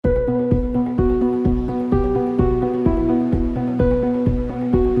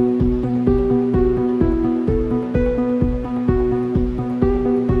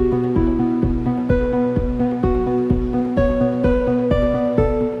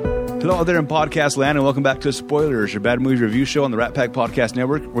Hello out there in podcast land, and welcome back to Spoilers, your bad movie review show on the Rat Pack Podcast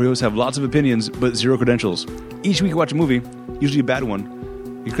Network, where we always have lots of opinions but zero credentials. Each week we watch a movie, usually a bad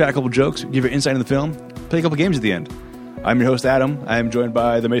one. You crack a couple jokes, give your insight in the film, play a couple games at the end. I'm your host, Adam. I am joined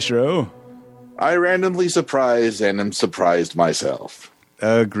by the Maestro. I randomly surprised and am surprised myself.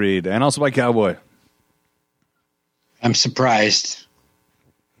 Agreed. And also by Cowboy. I'm surprised.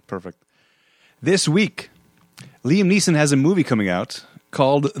 Perfect. This week, Liam Neeson has a movie coming out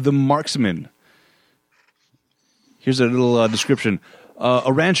called The Marksman. Here's a little description.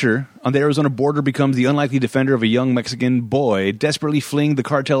 A rancher on the Arizona border becomes the unlikely defender of a young Mexican boy desperately fleeing the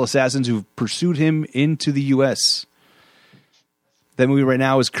cartel assassins who've pursued him into the U.S. That movie right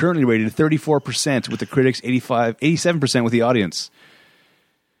now is currently rated 34% with the critics, 87% with the audience.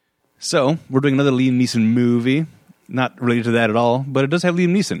 So, we're doing another Liam Neeson movie. Not related to that at all, but it does have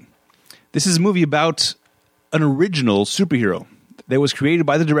Liam Neeson. This is a movie about an original superhero that was created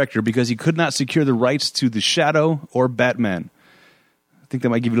by the director because he could not secure the rights to The Shadow or Batman. I think that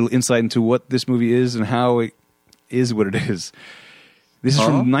might give you a little insight into what this movie is and how it is what it is. This is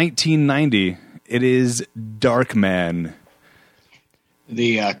from 1990. It is Darkman.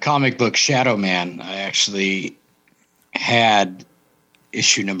 The comic book Shadow Man, I actually had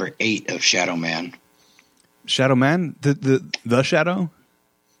issue number 8 of Shadow Man. Shadow Man? The Shadow?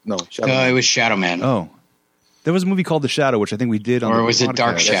 No, it was Shadow Man. Oh. There was a movie called The Shadow, which I think we did on Or the was podcast. it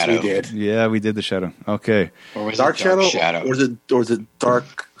Dark Shadow? Yes, we did. Yeah, we did The Shadow. Okay. Or was Dark it Dark Shadow? Shadow? Or was it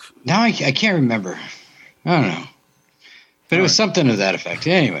Dark? Now I can't remember. I don't know. But it was something to that effect.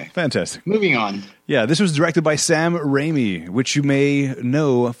 Anyway. Fantastic. Moving on. Yeah, this was directed by Sam Raimi, which you may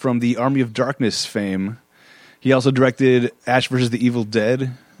know from the Army of Darkness fame. He also directed Ash vs. the Evil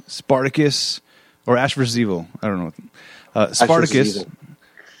Dead, Spartacus, or Ash vs. Evil. I don't know. Spartacus.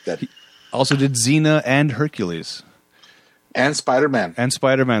 He also did Xena and Hercules. and Spider-Man. And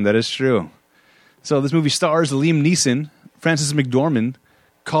Spider-Man, that is true. So this movie stars Liam Neeson, Frances McDormand,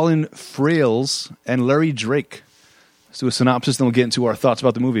 Colin Frailes, and Larry Drake. Let's do a synopsis, then we'll get into our thoughts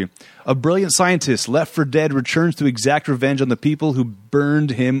about the movie. A brilliant scientist left for dead returns to exact revenge on the people who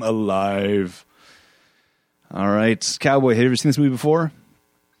burned him alive. All right, Cowboy, have you ever seen this movie before?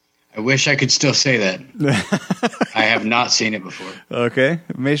 I wish I could still say that. I have not seen it before. Okay,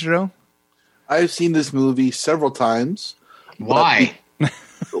 Maestro? I've seen this movie several times. Why?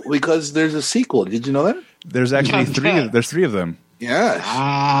 Because there's a sequel. Did you know that? There's actually There's three of them. Yes.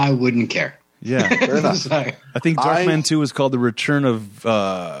 I wouldn't care. Yeah. Fair enough. Sorry. I think Darkman 2 is called The Return of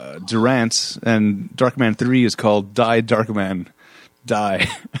Durant, and Darkman 3 is called Die Darkman. Die.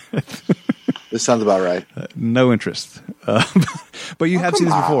 This sounds about right. No interest. But you have seen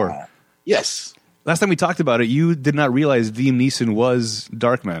this before. Yes. Last time we talked about it, you did not realize Liam Neeson was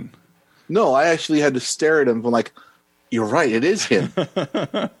Darkman. No, I actually had to stare at him. I'm like, you're right, it is him.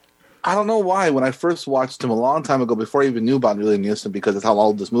 I don't know why. When I first watched him a long time ago, before I even knew about Liam Neeson, because of how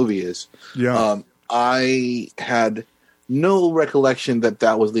old this movie is, I had no recollection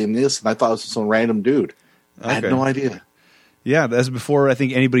that was Liam Neeson. I thought it was some random dude. Okay. I had no idea. Yeah, that's before I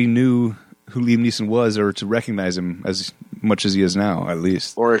think anybody knew who Liam Neeson was or to recognize him as much as he is now, at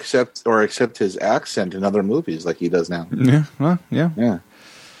least. Or accept his accent in other movies like he does now. Yeah, well, yeah. Yeah.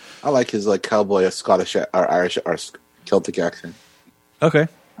 I like his like Scottish or Irish or Celtic accent. Okay.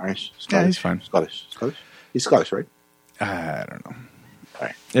 Irish, Scottish. Yeah, he's fine. Scottish. He's Scottish, right? I don't know. All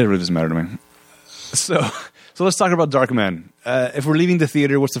right. It really doesn't matter to me. So let's talk about Darkman. If we're leaving the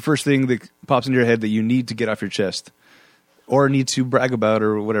theater, what's the first thing that pops into your head that you need to get off your chest, or need to brag about,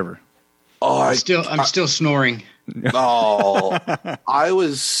 or whatever? Oh, I'm still snoring. Oh, I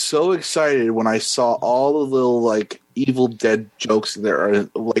was so excited when I saw all the little like Evil Dead jokes there are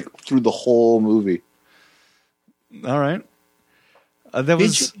like through the whole movie. All right.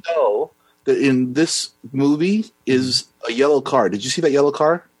 Did you know that in this movie is a yellow car? Did you see that yellow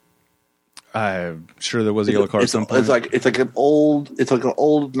car? I'm sure there was a yellow car at some point. It's like an old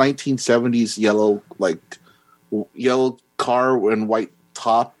 1970s yellow car and white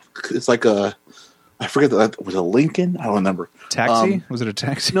top. It's like I forget that was a Lincoln. I don't remember. Taxi? Was it a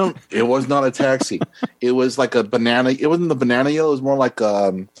taxi? No, it was not a taxi. It was like a banana. It wasn't the banana yellow. It was more like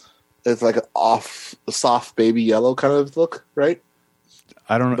it's like a soft baby yellow kind of look, right?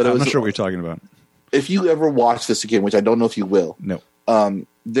 I don't know. But I'm not sure what you're talking about. If you ever watch this again, which I don't know if you will, no.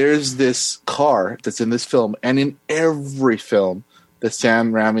 There's this car that's in this film, and in every film that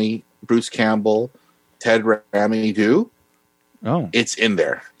Sam Raimi, Bruce Campbell, Ted Raimi do, it's in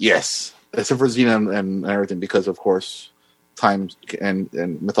there. Yes, except for Xena and everything, because of course time and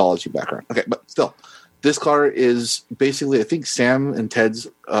mythology background. Okay, but still, this car is basically, I think, Sam and Ted's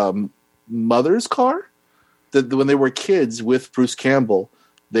mother's car. When they were kids with Bruce Campbell,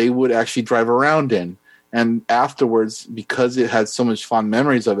 they would actually drive around in. And afterwards, because it had so much fond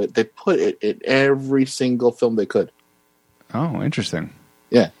memories of it, they put it in every single film they could. Oh, interesting.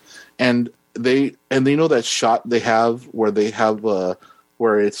 Yeah, and they know that shot they have where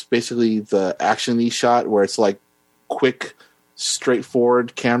where it's basically the action-y shot where it's like quick,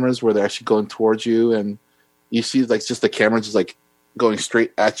 straightforward cameras where they're actually going towards you, and you see like just the camera just like going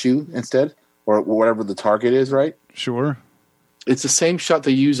straight at you instead, or whatever the target is, right? Sure. It's the same shot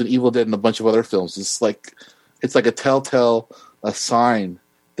they use in Evil Dead and a bunch of other films. It's like a telltale sign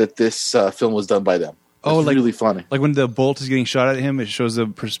that this film was done by them. It's really funny. Like when the bolt is getting shot at him, it shows the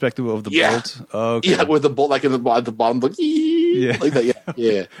perspective of the bolt. Oh, okay. Yeah, with the bolt like at the bottom, like that. Yeah. Okay.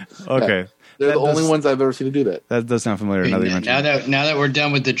 Yeah. They're the only ones I've ever seen to do that. That does sound familiar. Now that we're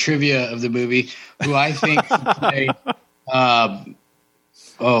done with the trivia of the movie, who I think play,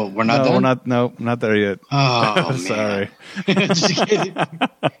 we're not done? Not there yet. Oh, sorry. Just kidding.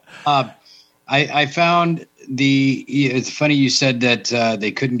 I found it's funny you said that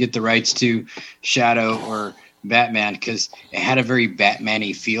they couldn't get the rights to Shadow or Batman because it had a very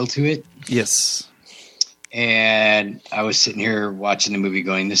Batman-y feel to it. Yes. And I was sitting here watching the movie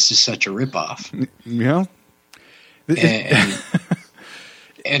going, this is such a ripoff. Yeah.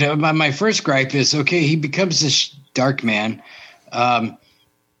 And my first gripe is, okay, he becomes this Darkman.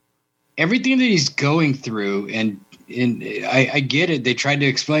 Everything that he's going through, and I get it. They tried to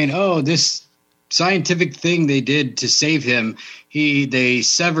explain, this scientific thing they did to save him. They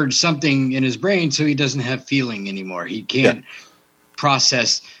severed something in his brain so he doesn't have feeling anymore. He can't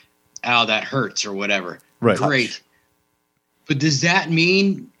process, that hurts or whatever. Right. Great. But does that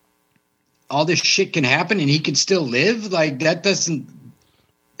mean all this shit can happen and he can still live? Like, that doesn't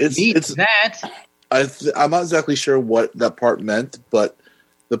mean that. I'm not exactly sure what that part meant, but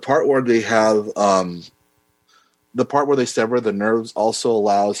the part where they have the part where they sever the nerves also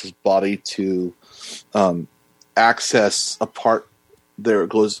allows his body to access a part there. It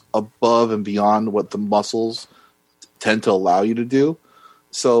goes above and beyond what the muscles tend to allow you to do.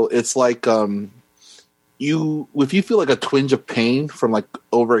 So it's like if you feel like a twinge of pain from like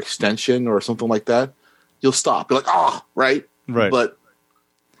overextension or something like that, you'll stop. You're like, right. But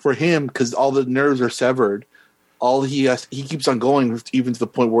for him, because all the nerves are severed, he keeps on going even to the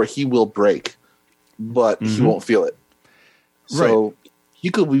point where he will break, but he won't feel it. So he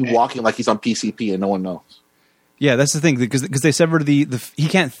could be walking like he's on PCP and no one knows. Yeah, that's the thing, because they severed he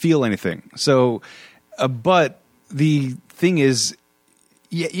can't feel anything. So, but the thing is,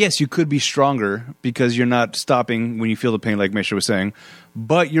 yes, you could be stronger because you're not stopping when you feel the pain, like Misha was saying,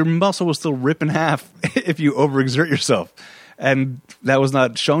 but your muscle will still rip in half if you overexert yourself. And that was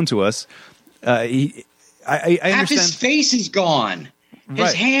not shown to us. I half his face is gone.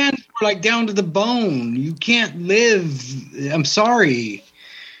 His hands are like down to the bone. You can't live. I'm sorry.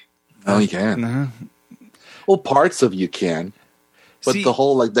 No, you can. Uh-huh. Well, parts of you can, but the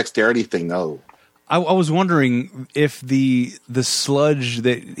whole like dexterity thing, no. I was wondering if the sludge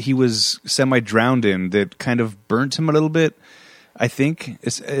that he was semi-drowned in that kind of burnt him a little bit. I think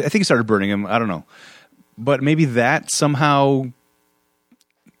it started burning him. I don't know, but maybe that somehow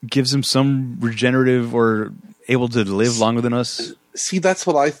gives him some regenerative or able to live longer than us. See, that's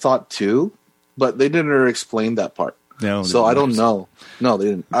what I thought too, but they didn't explain that part. No, so I don't know. No, they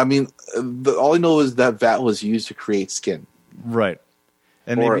didn't. I mean, all I know is that vat was used to create skin, right?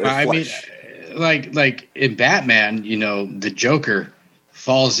 And like in Batman, the Joker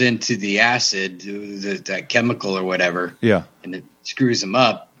falls into the acid, that chemical or whatever, and it screws him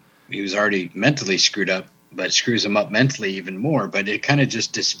up. He was already mentally screwed up, but it screws him up mentally even more. But it kind of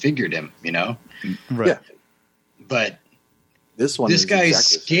just disfigured him, Right. Yeah. But this guy's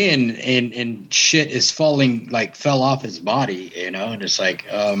skin and shit is fell off his body, and it's like,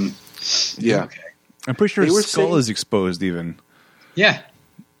 yeah. Okay. I'm pretty sure his skull is exposed even. Yeah.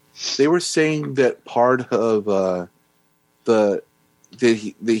 They were saying that part of that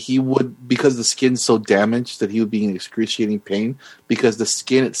he would, because the skin's so damaged, that he would be in excruciating pain because the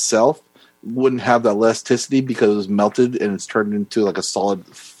skin itself wouldn't have that elasticity because it was melted and it's turned into like a solid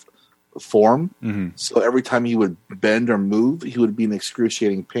form. Mm-hmm. So every time he would bend or move, he would be in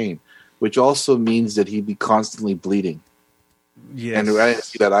excruciating pain, which also means that he'd be constantly bleeding. Yes. And I didn't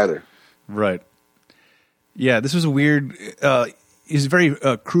see that either. Right. Yeah, this was a weird... he's very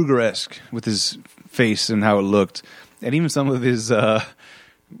Kruger-esque with his face and how it looked. And even some of his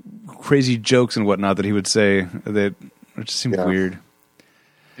crazy jokes and whatnot that he would say that just seemed weird.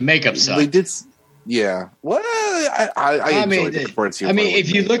 The makeup sucked. They did... Yeah. Well, I enjoyed it.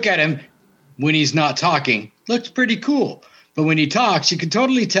 If you look at him when he's not talking, looks pretty cool. But when he talks, you can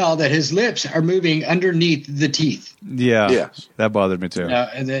totally tell that his lips are moving underneath the teeth. Yeah. That bothered me too.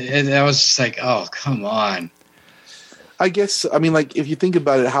 And that was just like, oh, come on. I guess, I mean, like, if you think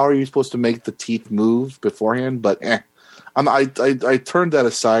about it, how are you supposed to make the teeth move beforehand? But I turned that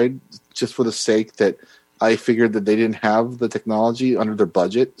aside just for the sake that I figured that they didn't have the technology under their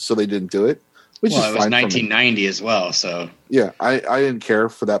budget, so they didn't do it. Which is it was fine 1990 as well, so. Yeah, I didn't care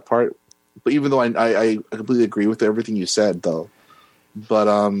for that part. But even though I completely agree with everything you said, though. But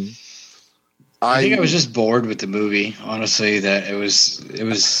I think I was just bored with the movie, honestly, that it was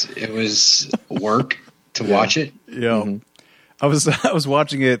work to watch it. Yeah. Mm-hmm. I was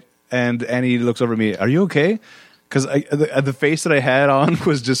watching it, and Annie looks over at me, "Are you okay?" Because the face that I had on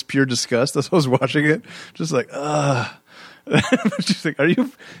was just pure disgust as I was watching it. Just like, ugh. She's like,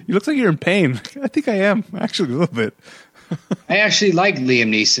 you look like you're in pain. I think I am, actually, a little bit. I actually like Liam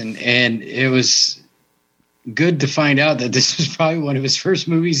Neeson, and it was good to find out that this was probably one of his first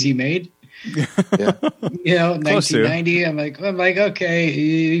movies he made. Yeah. 1990. I'm like, okay,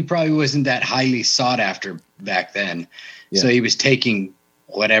 he probably wasn't that highly sought after back then. Yeah. So he was taking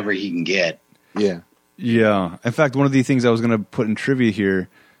whatever he can get. Yeah. Yeah. In fact, one of the things I was going to put in trivia here,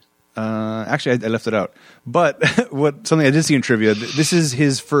 actually, I left it out. But something I did see in trivia, this is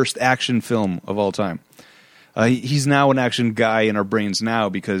his first action film of all time. He's now an action guy in our brains now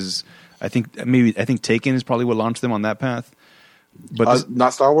because I think Taken is probably what launched them on that path. But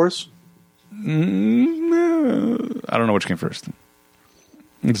not Star Wars? I don't know which came first.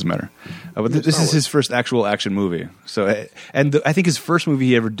 It doesn't matter. But this is his first actual action movie. So, I think his first movie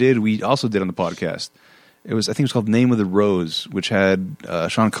he ever did, we also did on the podcast. I think it was called Name of the Rose, which had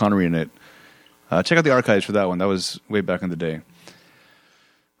Sean Connery in it. Check out the archives for that one. That was way back in the day.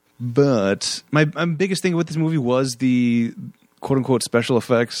 But my biggest thing with this movie was the quote-unquote special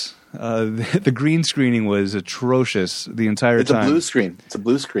effects. The green screening was atrocious the entire time. It's a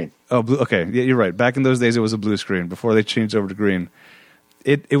blue screen. Oh, okay. Yeah, you're right. Back in those days, it was a blue screen before they changed over to green.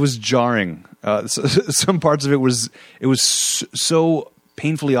 It was jarring. Some parts of it was so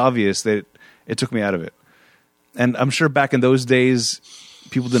painfully obvious that it took me out of it. And I'm sure back in those days,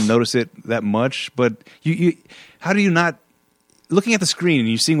 people didn't notice it that much. But you how do you not, looking at the screen and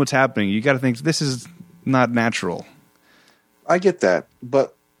you seeing what's happening, you got to think this is not natural. I get that,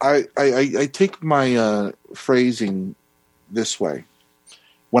 but I take my phrasing this way.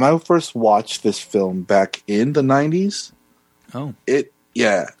 When I first watched this film back in the 90s,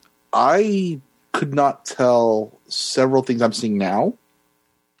 I could not tell several things I'm seeing now.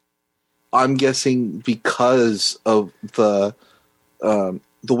 I'm guessing because of the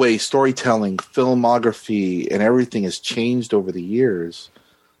way storytelling, filmography, and everything has changed over the years.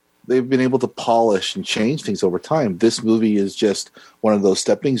 They've been able to polish and change things over time. This movie is just one of those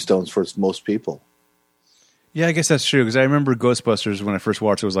stepping stones for most people. Yeah, I guess that's true, because I remember Ghostbusters when I first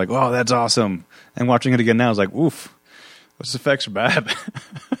watched it, was like, oh, that's awesome. And watching it again now, I was like, oof, those effects are bad.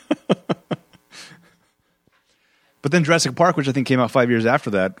 But then Jurassic Park, which I think came out 5 years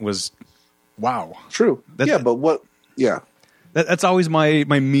after that, was, wow. True. That's always my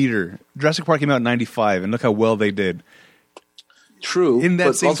meter. Jurassic Park came out in 95, and look how well they did. True. In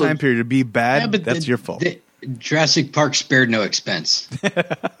that same time period, to be bad, that's your fault. Jurassic Park spared no expense.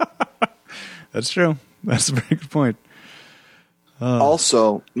 That's true. That's a very good point.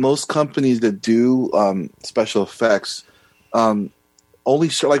 Also, most companies that do special effects only,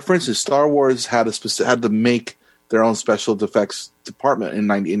 like for instance, Star Wars had to make their own special effects department in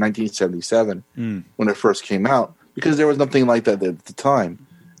 1977 when it first came out, because there was nothing like that at the time.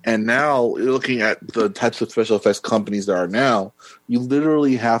 And now, looking at the types of special effects companies that are now, you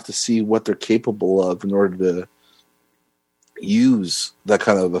literally have to see what they're capable of in order to use that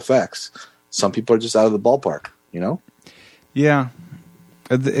kind of effects. Some people are just out of the ballpark, you know? Yeah.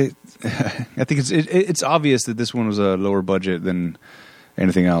 I think it's obvious that this one was a lower budget than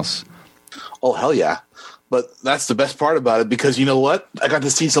anything else. Oh, hell yeah. But that's the best part about it, because you know what? I got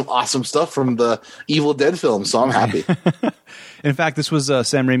to see some awesome stuff from the Evil Dead film, so I'm happy. In fact, this was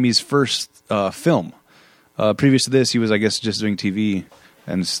Sam Raimi's first film. Previous to this, he was, I guess, just doing TV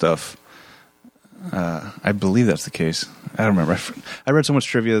and stuff. I believe that's the case. I don't remember. I read so much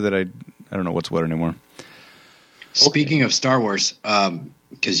trivia that I don't know what's what anymore. Speaking of Star Wars,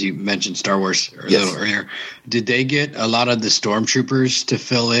 because you mentioned Star Wars a little earlier, did they get a lot of the stormtroopers to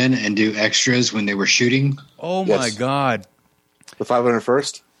fill in and do extras when they were shooting? Oh my God! The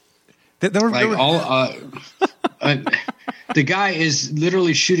 501st. The guy is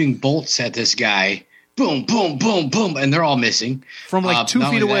literally shooting bolts at this guy. Boom, boom, boom, boom, and they're all missing from like 2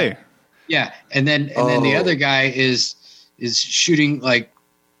 feet away. Yeah, and then the other guy is shooting like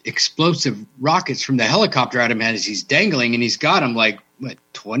explosive rockets from the helicopter at him as he's dangling, and he's got him like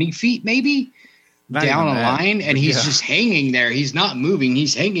 20 feet maybe down a line, and he's just hanging there. He's not moving.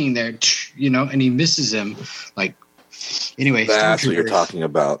 He's hanging there, and he misses him. Like, anyway, that's what you're talking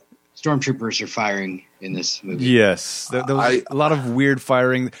about. Stormtroopers are firing in this movie. Yes, there was a lot of weird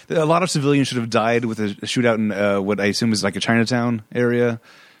firing. A lot of civilians should have died with a shootout in what I assume is like a Chinatown area.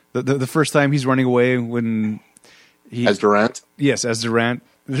 The first time he's running away when as Durant. Yes, as Durant.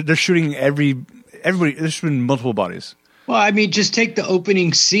 They're shooting everybody. There's been multiple bodies. Well, I mean, just take the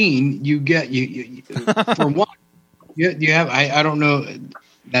opening scene. You get you for one. You have I don't know.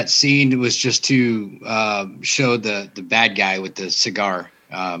 That scene was just to show the bad guy with the cigar.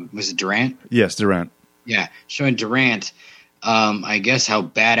 Was it Durant? Yes, Durant. Yeah, showing Durant. I guess how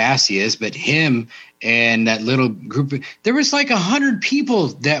badass he is, but him and that little group. There was like 100 people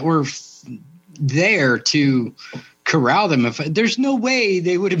that were there to corral them. If there's no way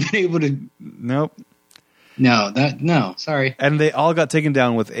they would have been able to. Nope. No, sorry. And they all got taken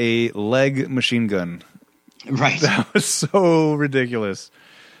down with a leg machine gun. Right. That was so ridiculous.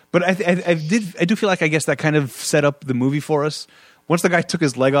 But I do feel like I guess that kind of set up the movie for us. Once the guy took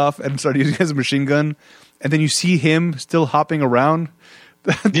his leg off and started using it as a machine gun, and then you see him still hopping around.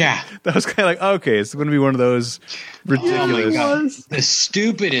 Yeah, that was kind of like, okay, it's going to be one of those ridiculous. Oh my God. The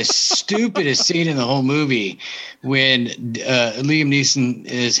stupidest scene in the whole movie when Liam Neeson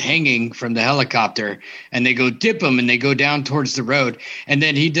is hanging from the helicopter, and they go dip him, and they go down towards the road, and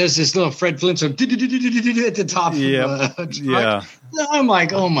then he does this little Fred Flintstone at the top of the truck. Yeah. I'm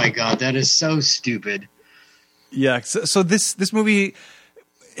like, oh my God, that is so stupid. Yeah, so this movie,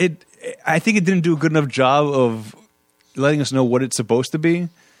 I think it didn't do a good enough job of letting us know what it's supposed to be.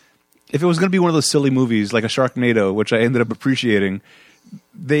 If it was going to be one of those silly movies like a Sharknado, which I ended up appreciating,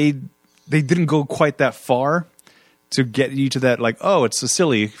 they didn't go quite that far to get you to that, like, oh, it's a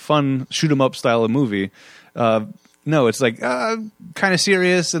silly, fun, shoot 'em up style of movie. No, it's like kind of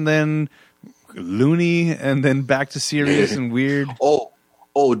serious and then loony and then back to serious and weird.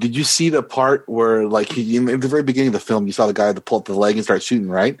 Oh, did you see the part where, like, in the very beginning of the film, you saw the guy that pull up the leg and start shooting,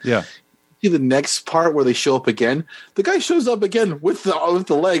 right? Yeah. See the next part where they show up again? The guy shows up again with the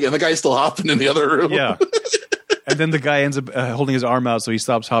leg, and the guy's still hopping in the other room. Yeah. And then the guy ends up holding his arm out, so he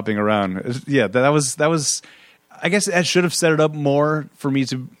stops hopping around. Yeah, that was. I guess that should have set it up more for me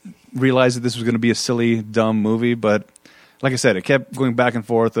to realize that this was going to be a silly, dumb movie. But like I said, it kept going back and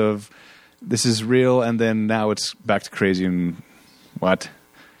forth of this is real, and then now it's back to crazy and what.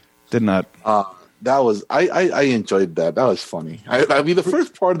 Did not. That was I enjoyed that. That was funny. I mean, the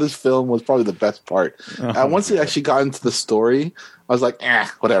first part of this film was probably the best part. Once they actually got into the story, I was like,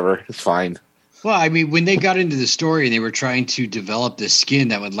 whatever, it's fine. Well, I mean, when they got into the story and they were trying to develop this skin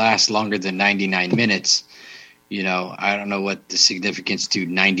that would last longer than 99 minutes, I don't know what the significance to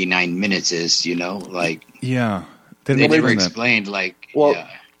 99 minutes is. Like, yeah, they never explained. Like,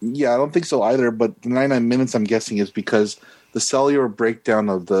 yeah, I don't think so either. But the 99 minutes, I'm guessing, is because the cellular breakdown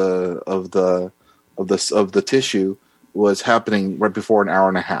of the tissue was happening right before an hour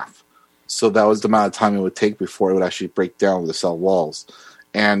and a half. So that was the amount of time it would take before it would actually break down with the cell walls.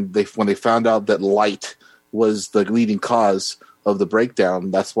 And when they found out that light was the leading cause of the breakdown,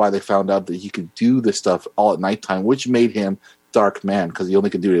 that's why they found out that he could do this stuff all at nighttime, which made him Darkman, because he only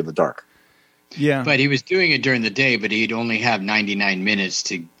could do it in the dark. Yeah. But he was doing it during the day, but he'd only have 99 minutes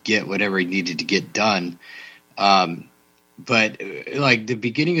to get whatever he needed to get done. But like the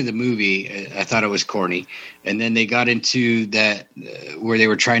beginning of the movie, I thought it was corny. And then they got into that where they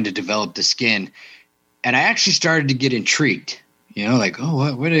were trying to develop the skin. And I actually started to get intrigued, like,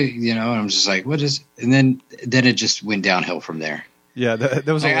 oh, what, and I'm just like, what is, and then it just went downhill from there. Yeah. That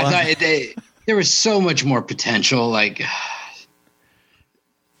was a lot. I thought there was so much more potential. Like,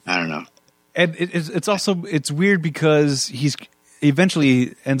 I don't know. And it's weird because he's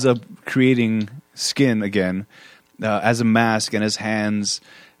eventually ends up creating skin again. As a mask and his hands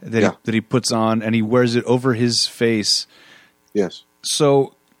that he puts on, and he wears it over his face. Yes.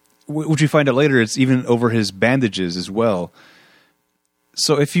 So, which we find out later, it's even over his bandages as well.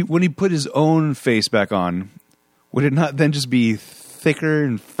 So, when he put his own face back on, would it not then just be thicker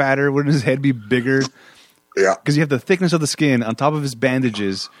and fatter? Wouldn't his head be bigger? Yeah. Because you have the thickness of the skin on top of his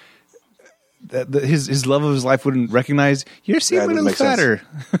bandages. His love of his life wouldn't recognize. You're seeing a little fatter.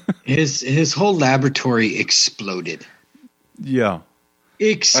 His whole laboratory exploded. Yeah,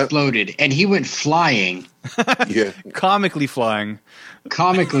 exploded, and he went flying. Yeah, comically flying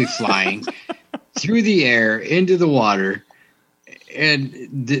through the air into the water, and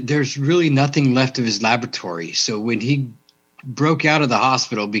there's really nothing left of his laboratory. So when he broke out of the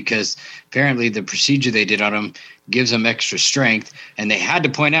hospital because apparently the procedure they did on him gives him extra strength, and they had to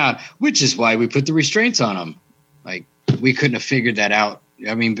point out, which is why we put the restraints on him. Like, we couldn't have figured that out.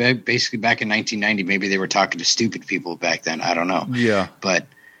 I mean, basically back in 1990, maybe they were talking to stupid people back then. I don't know. Yeah. But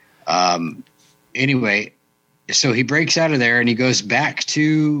anyway, so he breaks out of there and he goes back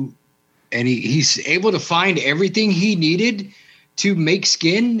to, and he's able to find everything he needed to make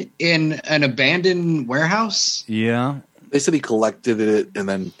skin in an abandoned warehouse. Yeah. They said he collected it and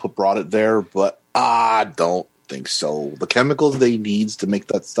then brought it there, but I don't think so. The chemicals they needs to make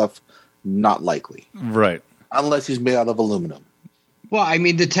that stuff, not likely. Right. Unless he's made out of aluminum. Well, I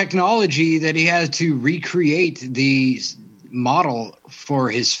mean, the technology that he has to recreate the model for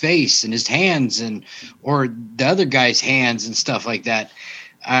his face and his hands or the other guy's hands and stuff like that.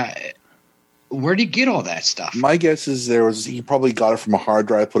 Where'd he get all that stuff? My guess is he probably got it from a hard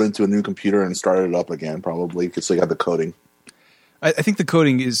drive, put it into a new computer, and started it up again, probably, because he got the coding. I think the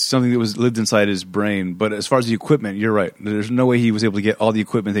coding is something that was lived inside his brain, but as far as the equipment, you're right. There's no way he was able to get all the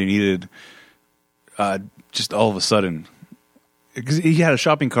equipment that he needed just all of a sudden. Because he had a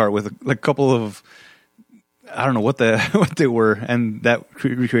shopping cart with a couple of, I don't know what they were, and that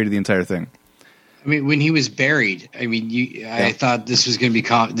recreated the entire thing. I mean, when he was buried, I mean, I thought this was going to be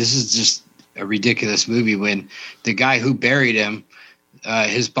this is just a ridiculous movie. When the guy who buried him,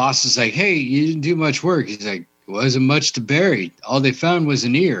 his boss is like, "Hey, you didn't do much work." He's like, "Wasn't much to bury. All they found was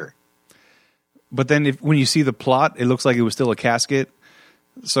an ear." But then, when you see the plot, it looks like it was still a casket.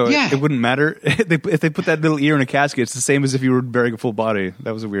 So it wouldn't matter if they put that little ear in a casket. It's the same as if you were burying a full body.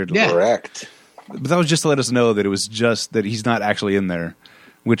 That was a weird. Yeah, correct. But that was just to let us know that it was just that he's not actually in there.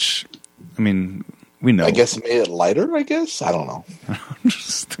 Which, I mean, we know. I guess it made it lighter. I guess I don't know.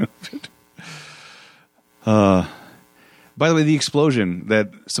 Stupid. By the way, the explosion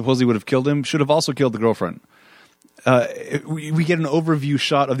that supposedly would have killed him should have also killed the girlfriend. We get an overview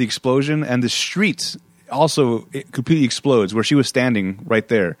shot of the explosion, and the street also completely explodes where she was standing right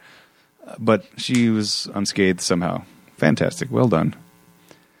there. But she was unscathed somehow. Fantastic. Well done.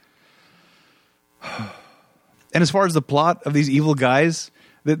 And as far as the plot of these evil guys,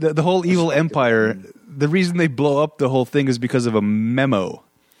 the whole evil empire, the reason they blow up the whole thing is because of a memo.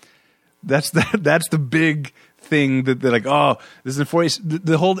 That's the big thing that they're like, oh, this is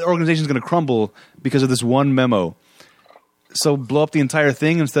the whole organization is going to crumble because of this one memo. So blow up the entire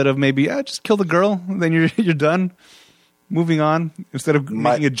thing instead of maybe just kill the girl, then you're done. Moving on instead of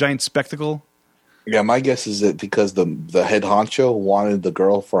making a giant spectacle. Yeah, my guess is that because the head honcho wanted the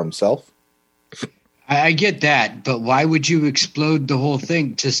girl for himself. I get that, but why would you explode the whole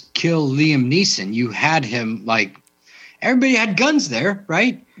thing? Just kill Liam Neeson. You had him, like, everybody had guns there,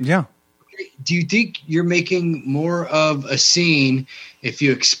 right? Yeah. Do you think you're making more of a scene if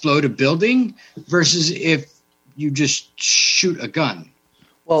you explode a building versus if you just shoot a gun?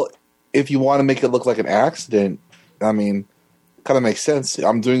 Well, if you want to make it look like an accident, I mean, kind of makes sense.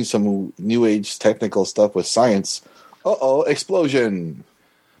 I'm doing some new age technical stuff with science. Explosion.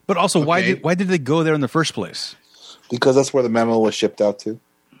 But also, why did they go there in the first place? Because that's where the memo was shipped out to.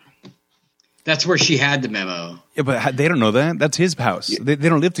 That's where she had the memo. Yeah, but they don't know that. That's his house. Yeah. They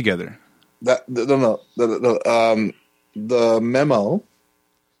don't live together. The memo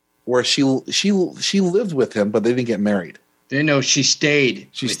where she lived with him, but they didn't get married. They know she stayed.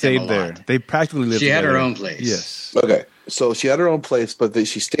 She stayed there. They practically lived. She together. had her own place. Yes. Okay, so she had her own place, but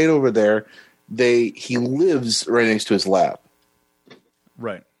she stayed over there. He lives right next to his lab.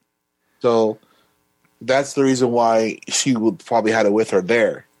 Right. So that's the reason why she would probably had it with her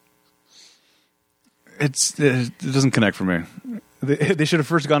there. It doesn't connect for me. They should have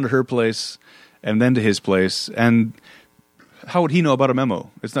first gone to her place and then to his place. And how would he know about a memo?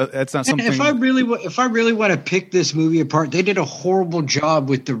 It's not something. If I really want to pick this movie apart, they did a horrible job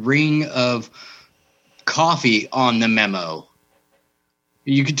with the ring of coffee on the memo.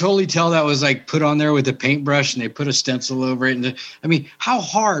 You could totally tell that was like put on there with a paintbrush, and they put a stencil over it. And I mean, how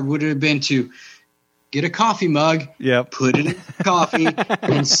hard would it have been to get a coffee mug, put it in coffee,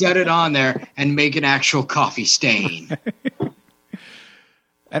 and set it on there and make an actual coffee stain?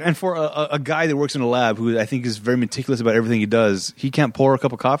 And for a guy that works in a lab who I think is very meticulous about everything he does, he can't pour a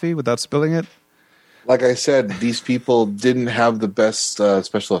cup of coffee without spilling it? Like I said, these people didn't have the best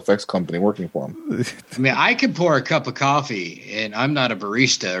special effects company working for them. I mean, I can pour a cup of coffee, and I'm not a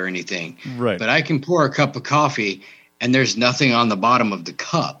barista or anything. Right. But I can pour a cup of coffee, and there's nothing on the bottom of the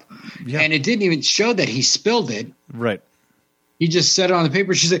cup. Yeah. And it didn't even show that he spilled it. Right. He just set it on the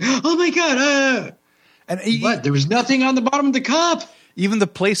paper. She's like, oh, my God. What? There was nothing on the bottom of the cup. Even the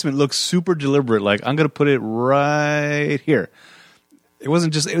placement looks super deliberate. Like, I'm going to put it right here. It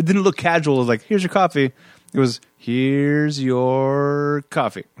wasn't just, it didn't look casual. It was like, here's your coffee. It was, here's your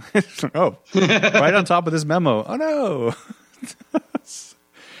coffee. Oh, right on top of this memo. Oh, no.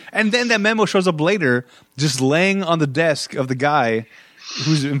 And then that memo shows up later, just laying on the desk of the guy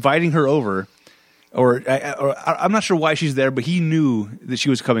who's inviting her over. Or I'm not sure why she's there, but he knew that she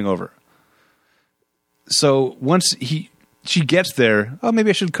was coming over. So once she gets there, oh, maybe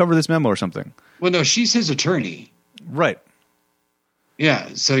I should cover this memo or something. Well, no, she's his attorney. Right. Yeah,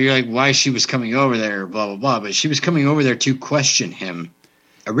 so you're like, why she was coming over there, blah, blah, blah. But she was coming over there to question him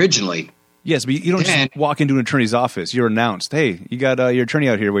originally. Yes, but you don't just walk into an attorney's office. You're announced, hey, you got your attorney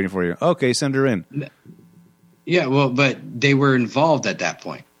out here waiting for you. Okay, send her in. Yeah, well, but they were involved at that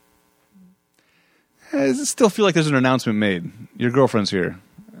point. I still feel like there's an announcement made. Your girlfriend's here.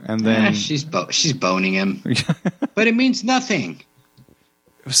 And then she's boning him. But it means nothing.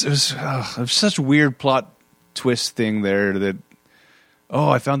 It was such a weird plot twist thing there that, oh,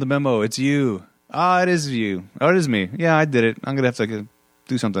 I found the memo. It's you. Ah, it is you. Oh, it is me. Yeah, I did it. I'm going to have to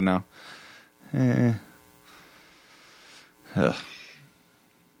do something now.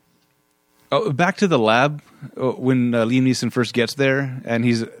 Oh, back to the lab when Liam Neeson first gets there and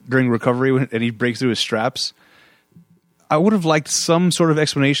he's during recovery and he breaks through his straps. I would have liked some sort of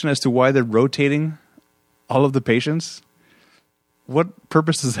explanation as to why they're rotating all of the patients. What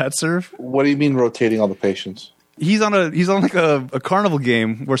purpose does that serve? What do you mean rotating all the patients? He's on like a carnival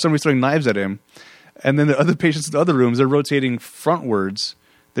game where somebody's throwing knives at him, and then the other patients in the other rooms, they're rotating frontwards.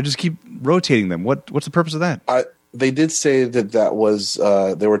 They just keep rotating them. What's the purpose of that? They did say that was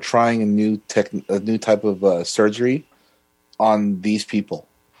they were trying a new type of surgery on these people.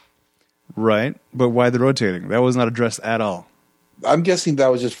 Right, but why the rotating? That was not addressed at all. I'm guessing that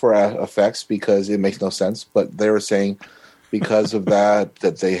was just for effects because it makes no sense. But they were saying because of that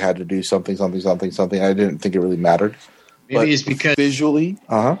they had to do something. I didn't think it really mattered. Maybe it's because visually,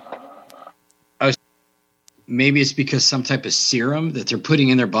 maybe it's because some type of serum that they're putting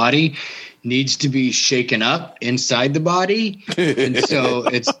in their body needs to be shaken up inside the body, and so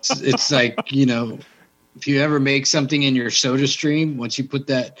it's like, you know, if you ever make something in your soda stream, once you put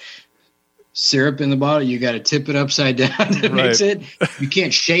that syrup in the bottle, you got to tip it upside down to mix it. You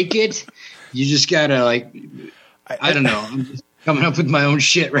can't shake it. You just got to I don't know. I'm just coming up with my own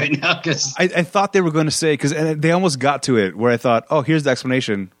shit right now because I thought they were going to say, because they almost got to it where I thought, oh, here's the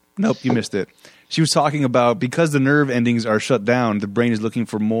explanation. Nope, you missed it. She was talking about because the nerve endings are shut down, the brain is looking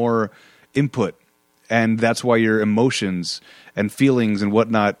for more input, and that's why your emotions and feelings and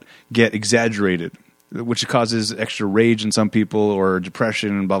whatnot get exaggerated, which causes extra rage in some people or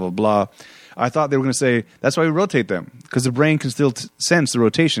depression and blah, blah, blah. I thought they were going to say, that's why we rotate them, because the brain can still sense the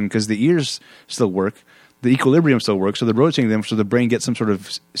rotation because the ears still work, the equilibrium still works, so they're rotating them so the brain gets some sort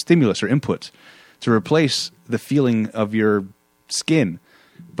of stimulus or input to replace the feeling of your skin.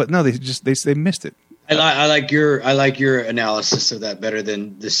 But no, they missed it. I like your analysis of that better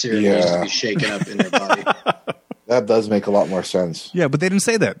than the serum needs to be shaken up in their body. That does make a lot more sense. Yeah, but they didn't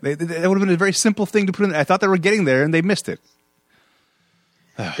say that. That would have been a very simple thing to put in. I thought they were getting there, and they missed it.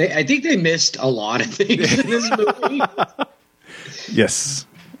 I think they missed a lot of things in this movie. Yes,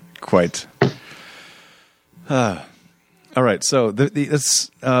 quite. All right, so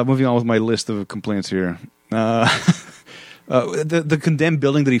let's moving on with my list of complaints here. The condemned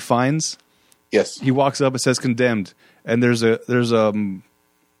building that he finds. Yes, he walks up. It says condemned, and there's a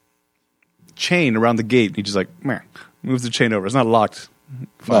chain around the gate. He just like moves the chain over. It's not locked.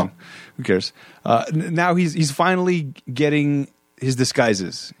 Fine, no. Who cares? Now he's finally getting his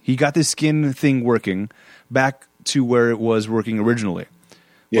disguises. He got this skin thing working back to where it was working originally.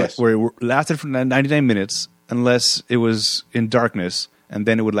 Yes, where it lasted for 99 minutes, unless it was in darkness, and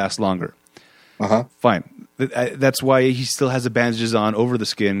then it would last longer. Fine. That's why he still has the bandages on over the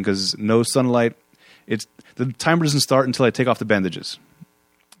skin, because no sunlight. The timer doesn't start until I take off the bandages,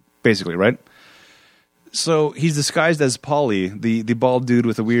 basically, right? So he's disguised as Paulie, the bald dude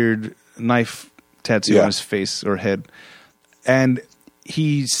with a weird knife tattoo on his face or head, and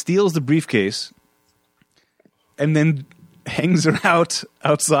he steals the briefcase and then hangs her out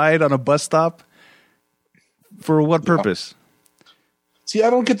outside on a bus stop. For what purpose? See,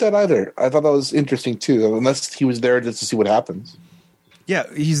 I don't get that either. I thought that was interesting too, unless he was there just to see what happens.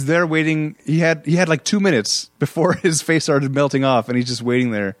 Yeah, he's there waiting. He had like 2 minutes before his face started melting off, and he's just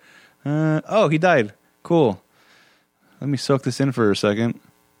waiting there. Oh, he died. Cool. Let me soak this in for a second.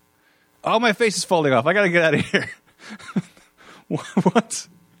 Oh, my face is falling off. I got to get out of here. What?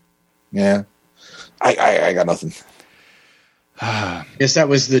 Yeah. I got nothing. Guess that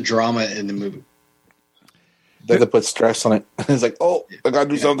was the drama in the movie. They had to put stress on it. It's like, oh, I got to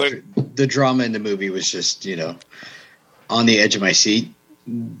do something. The drama in the movie was just, on the edge of my seat.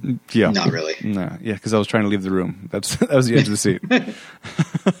 Yeah. Not really. No, yeah, because I was trying to leave the room. That was the edge of the seat.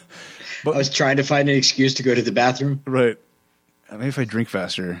 I was trying to find an excuse to go to the bathroom. Right. Maybe if I drink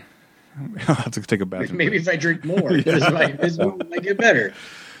faster, I'll have to take a bathroom. Maybe if I drink more, this might get better.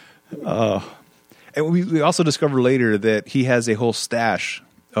 And we also discover later that he has a whole stash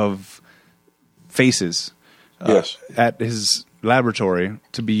of faces at his laboratory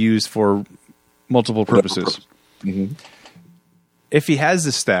to be used for multiple purposes. Mm-hmm. If he has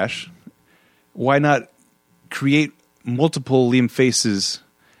this stash, why not create multiple Liam faces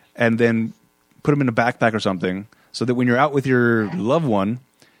and then put them in a backpack or something so that when you're out with your loved one,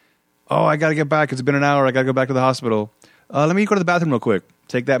 I got to get back. It's been an hour. I got to go back to the hospital. Let me go to the bathroom real quick.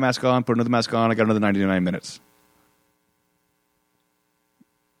 Take that mask on, put another mask on. I got another 99 minutes.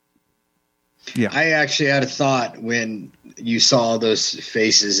 Yeah. I actually had a thought when you saw those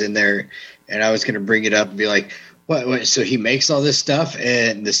faces in there, and I was going to bring it up and be like, what? So he makes all this stuff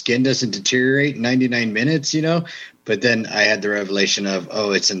and the skin doesn't deteriorate in 99 minutes, But then I had the revelation of,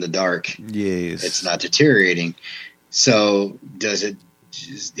 it's in the dark. Yes. It's not deteriorating. So does it?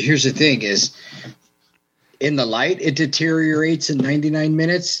 Here's the thing is, in the light, it deteriorates in 99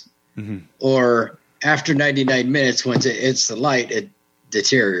 minutes, or after 99 minutes, once it hits the light, it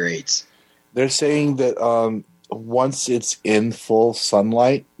deteriorates. They're saying that once it's in full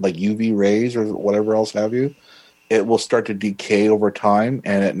sunlight, like UV rays or whatever else have you, it will start to decay over time.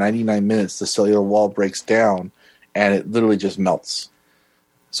 And at 99 minutes, the cellular wall breaks down and it literally just melts.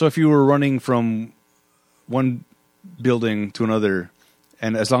 So if you were running from one building to another,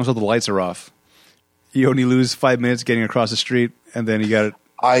 and as long as all the lights are off, you only lose 5 minutes getting across the street, and then you got it.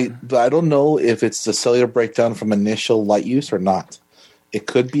 I don't know if it's the cellular breakdown from initial light use or not. It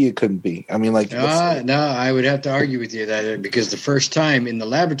could be, it couldn't be. I mean, like... No, I would have to argue with you that because the first time in the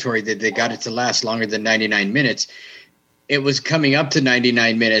laboratory that they got it to last longer than 99 minutes, it was coming up to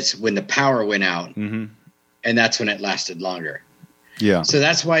 99 minutes when the power went out, and that's when it lasted longer. Yeah. So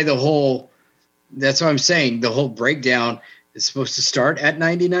that's why that's what I'm saying. The whole breakdown is supposed to start at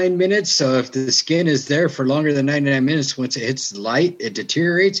 99 minutes. So if the skin is there for longer than 99 minutes, once it hits the light, it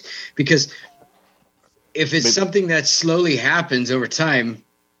deteriorates. Because if it's something that slowly happens over time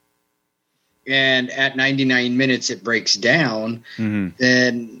and at 99 minutes it breaks down,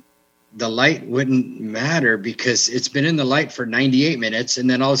 then the light wouldn't matter because it's been in the light for 98 minutes, and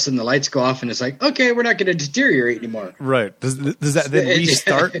then all of a sudden the lights go off and it's like, okay, we're not going to deteriorate anymore. Right. Does that then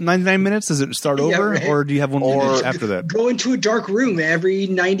restart 99 minutes? Does it start over, right? Or do you have one more after that? Go into a dark room every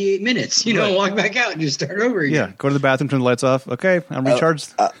 98 minutes, walk back out and just start over again. Yeah, go to the bathroom, turn the lights off. Okay, I'm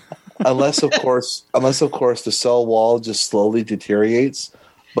recharged. Unless of course the cell wall just slowly deteriorates,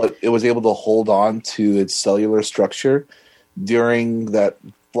 but it was able to hold on to its cellular structure during that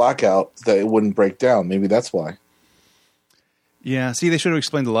blackout that it wouldn't break down. Maybe that's why. Yeah, see, they should have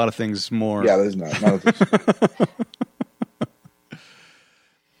explained a lot of things more. Yeah, there's not.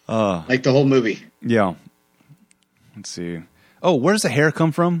 Like the whole movie. Yeah. Let's see. Oh, where does the hair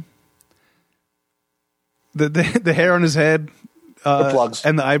come from? The hair on his head, the plugs,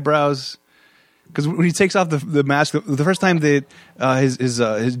 and the eyebrows. Because when he takes off the mask, the first time that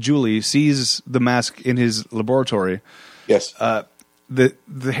his Julie sees the mask in his laboratory, yes,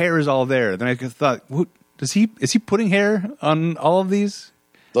 the hair is all there. Then I thought, is he putting hair on all of these?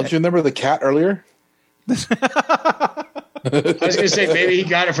 Don't you remember the cat earlier? I was going to say maybe he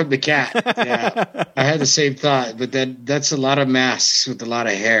got it from the cat. Yeah, I had the same thought, but that's a lot of masks with a lot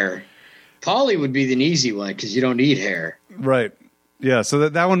of hair. Polly would be the easy one because you don't need hair, right? Yeah, so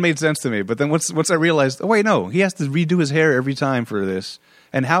that one made sense to me. But then once I realized, oh wait, no, he has to redo his hair every time for this.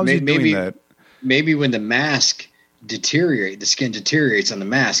 And how is he doing that? Maybe when the mask the skin deteriorates on the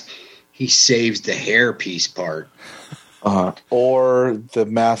mask, he saves the hair piece part. Or the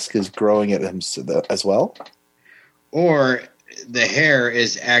mask is growing at him as well. Or the hair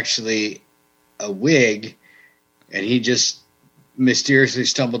is actually a wig, and he just mysteriously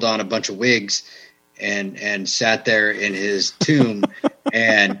stumbled on a bunch of wigs and sat there in his tomb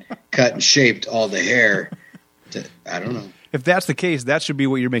and cut and shaped all the hair. I don't know. If that's the case, that should be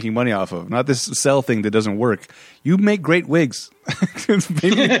what you're making money off of, not this cell thing that doesn't work. You make great wigs.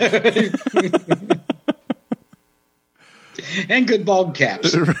 And good bald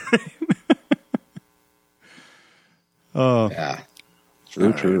caps. Oh, yeah.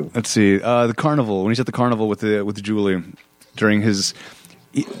 True. Let's see. The carnival, when he's at the carnival with Julie during his...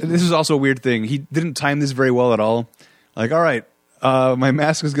 This is also a weird thing. He didn't time this very well at all. Like, all right, my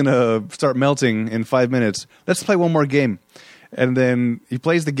mask is going to start melting in 5 minutes. Let's play one more game. And then he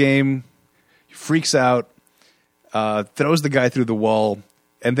plays the game, he freaks out, throws the guy through the wall,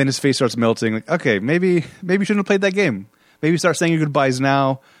 and then his face starts melting. Like, okay, maybe you shouldn't have played that game. Maybe start saying your goodbyes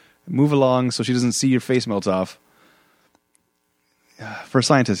now. Move along so she doesn't see your face melt off. For a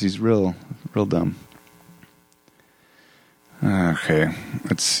scientist, he's real dumb. Okay,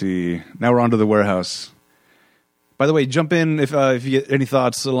 let's see. Now we're on to the warehouse. By the way, jump in if you get any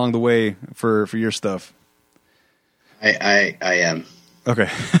thoughts along the way for your stuff. I am. Okay.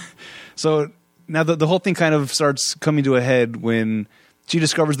 So now the whole thing kind of starts coming to a head when she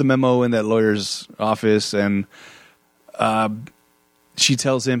discovers the memo in that lawyer's office, and she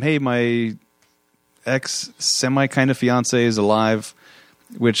tells him, hey, my ex semi kind of fiance is alive,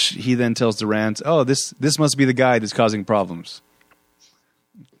 which he then tells Durant, oh, this must be the guy that's causing problems.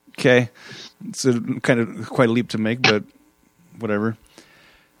 Okay. It's kind of quite a leap to make, but whatever.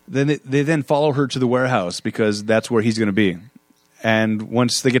 Then they then follow her to the warehouse because that's where he's going to be. And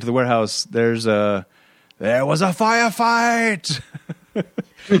once they get to the warehouse, there was a firefight.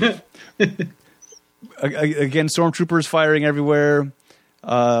 Again, stormtroopers firing everywhere.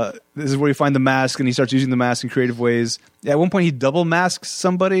 This is where you find the mask, and he starts using the mask in creative ways. At one point, he double masks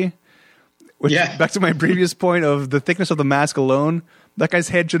somebody. Which, back to my previous point of the thickness of the mask alone, that guy's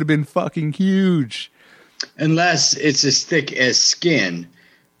head should have been fucking huge. Unless it's as thick as skin,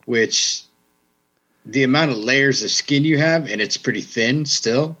 which the amount of layers of skin you have, and it's pretty thin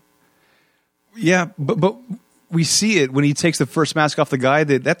still. Yeah, but we see it when he takes the first mask off the guy.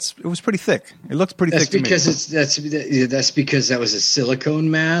 It was pretty thick. It looked pretty thick to me. That's because that was a silicone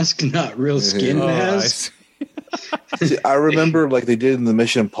mask, not real skin mask. See, I remember like they did in the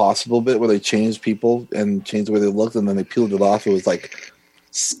Mission Impossible bit where they changed people and changed the way they looked, and then they peeled it off. It was like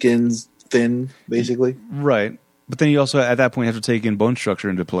skin's thin, basically. Right. But then you also, at that point, have to take in bone structure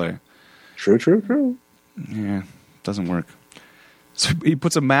into play. True. Yeah, doesn't work. So he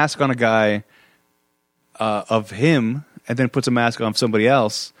puts a mask on a guy of him, and then puts a mask on somebody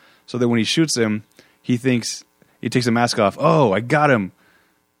else, so that when he shoots him, he thinks he takes the mask off. Oh, I got him.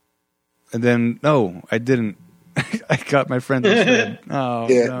 And then, no, I didn't. I got my friend instead. Oh,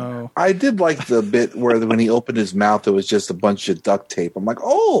 yeah. No. I did like the bit where when he opened his mouth, it was just a bunch of duct tape. I'm like,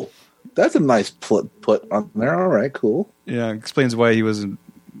 oh, that's a nice put on there. All right, cool. Yeah, explains why he wasn't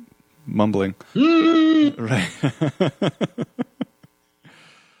mumbling. Right.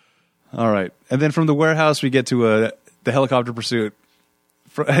 All right. And then from the warehouse, we get to the helicopter pursuit.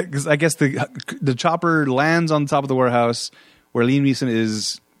 Because I guess the chopper lands on top of the warehouse where Liam Neeson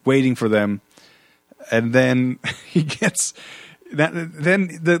is waiting for them. And then he gets that.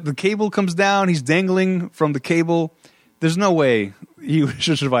 Then the cable comes down. He's dangling from the cable. There's no way he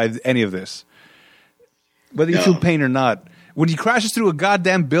should survive any of this, whether you feel pain or not. When he crashes through a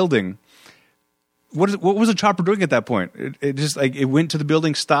goddamn building, what was the chopper doing at that point? It just like it went to the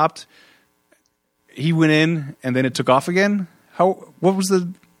building, stopped. He went in, and then it took off again. What was the?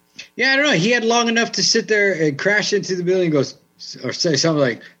 Yeah, I don't know. He had long enough to sit there and crash into the building. And goes. Or say something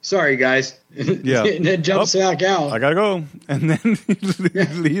like, sorry, guys. Yeah. And then jumps back out. I got to go. And then he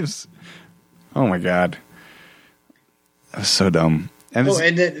leaves. Oh, my God. That was so dumb. And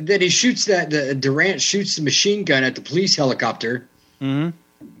then he shoots Durant shoots the machine gun at the police helicopter. Mm-hmm.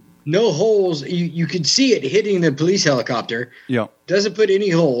 No holes. You could see it hitting the police helicopter. Yeah. Doesn't put any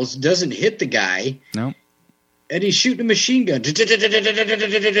holes. Doesn't hit the guy. No. And he's shooting a machine gun.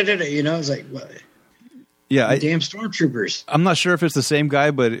 You know, it's like, what? Yeah, damn stormtroopers. I'm not sure if it's the same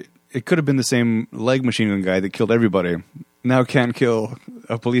guy, but it could have been the same leg machine gun guy that killed everybody. Now can't kill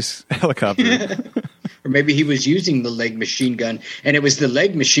a police helicopter. Or maybe he was using the leg machine gun, and it was the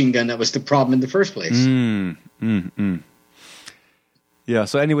leg machine gun that was the problem in the first place. Yeah,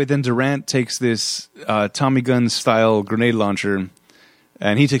 so anyway, then Durant takes this Tommy gun-style grenade launcher,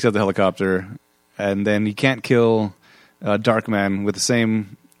 and he takes out the helicopter, and then he can't kill Darkman with the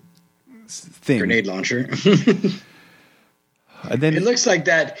same thing. Grenade launcher. And then it looks like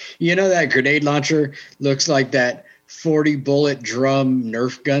that. You know that grenade launcher looks like that 40 bullet drum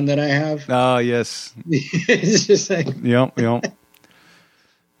Nerf gun that I have. Oh yes. It's just like yep. Oh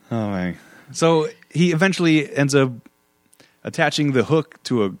my. So he eventually ends up attaching the hook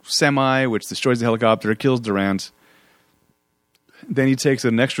to a semi, which destroys the helicopter, kills Durant. Then he takes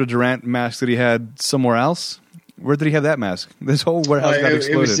an extra Durant mask that he had somewhere else. Where did he have that mask? This whole warehouse got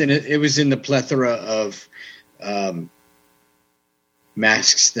exploded. It was in the plethora of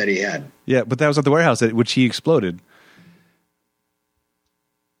masks that he had. Yeah, but that was at the warehouse at which he exploded.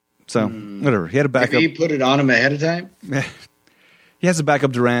 So, whatever. He had a backup. Maybe he put it on him ahead of time? He has a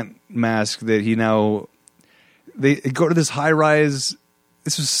backup Durant mask that he now... They go to this high-rise...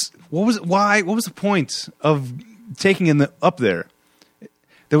 This was... What was it? Why? What was the point of taking him up there?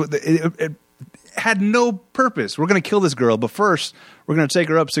 It had no purpose. We're going to kill this girl, but first we're going to take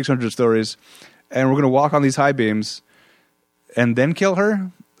her up 600 stories, and we're going to walk on these high beams, and then kill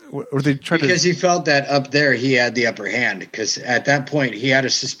her? Or they try because he felt that up there he had the upper hand. Because at that point he had a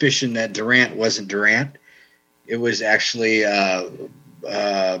suspicion that Durant wasn't Durant. It was actually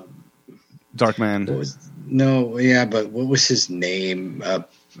Darkman. But what was his name?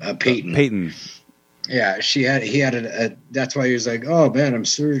 Peyton. Peyton. Yeah, he had a. That's why he was like, "Oh man, I'm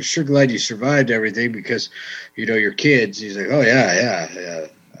sure glad you survived everything because, your kids." He's like, "Oh yeah.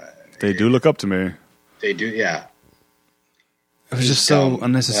 They do look up to me. They do, yeah." It was just so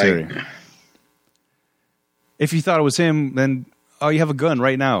unnecessary. If you thought it was him, then you have a gun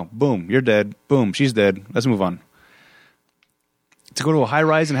right now. Boom, you're dead. Boom, she's dead. Let's move on. To go to a high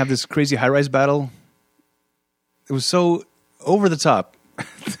rise and have this crazy high rise battle, it was so over the top.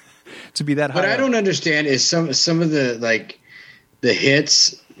 To be that high. What I don't understand is some of the the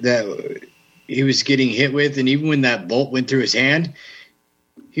hits that he was getting hit with, and even when that bolt went through his hand,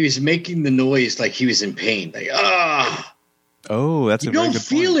 he was making the noise like he was in pain, like Oh, that's you don't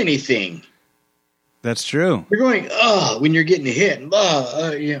feel anything. That's true. You're going when you're getting hit,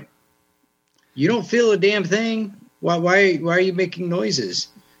 yeah. You don't feel a damn thing. Why are you making noises?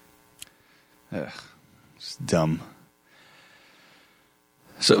 It's dumb.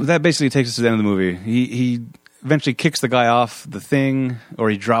 So that basically takes us to the end of the movie. He eventually kicks the guy off the thing, or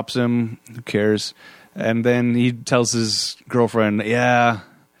he drops him. Who cares? And then he tells his girlfriend, "Yeah,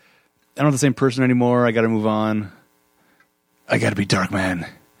 I'm not the same person anymore. I got to move on. I got to be Darkman."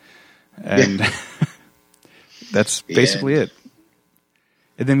 And that's basically it.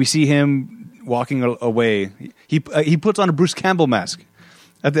 And then we see him walking away. He puts on a Bruce Campbell mask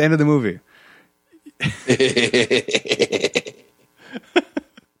at the end of the movie.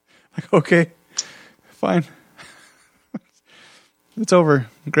 Okay, fine. It's over.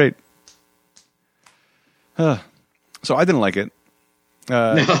 Great. So I didn't like it.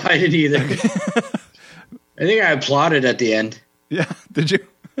 No, I didn't either. I think I applauded at the end. Yeah, did you?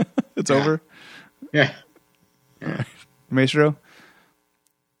 It's over? Yeah. Maestro?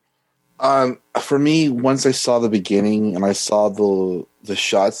 For me, once I saw the beginning and I saw the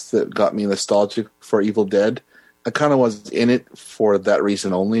shots that got me nostalgic for Evil Dead, I kind of was in it for that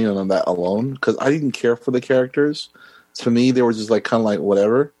reason only and on that alone, because I didn't care for the characters. To me, they were just kind of like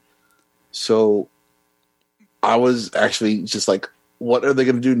whatever. So I was actually just like, what are they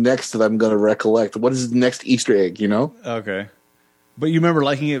going to do next that I'm going to recollect? What is the next Easter egg, Okay. But you remember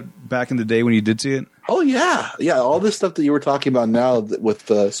liking it back in the day when you did see it? Oh, yeah. Yeah, all this stuff that you were talking about now with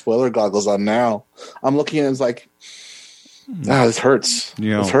the spoiler goggles on now, I'm looking at it and it's like, this hurts.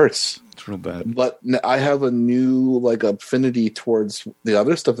 This hurts. It's real bad. But I have a new affinity towards the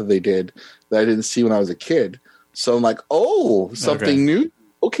other stuff that they did that I didn't see when I was a kid. So I'm like, something new?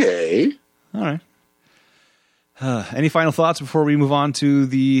 Okay. All right. Any final thoughts before we move on to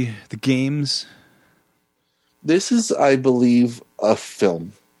the games? This is, I believe, a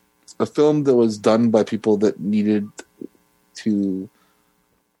film. A film that was done by people that needed to...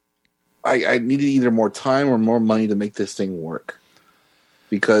 I needed either more time or more money to make this thing work.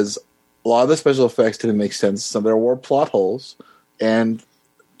 Because a lot of the special effects didn't make sense. So there were plot holes and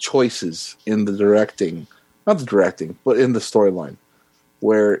choices in the directing. Not the directing, but in the storyline.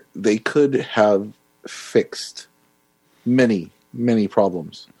 Where they could have fixed many, many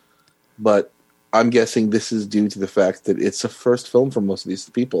problems. But I'm guessing this is due to the fact that it's a first film for most of these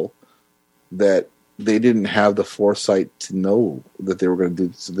people. That they didn't have the foresight to know that they were going to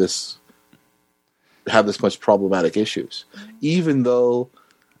do this, have this much problematic issues. Even though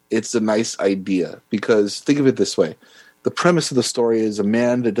it's a nice idea. Because think of it this way. The premise of the story is a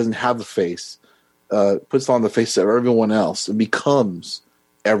man that doesn't have a face puts on the face of everyone else and becomes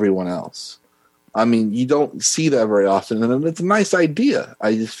everyone else. I mean, you don't see that very often, and it's a nice idea.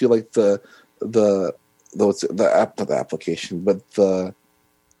 I just feel like the application, but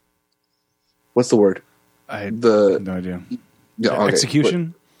what's the word? I have no idea. Yeah, okay,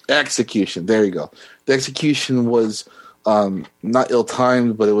 execution. Execution. There you go. The execution was not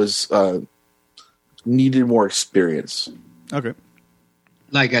ill-timed, but it was needed more experience. Okay.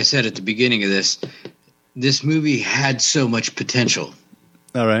 Like I said at the beginning of this movie had so much potential.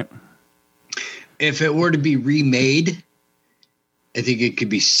 All right. If it were to be remade, I think it could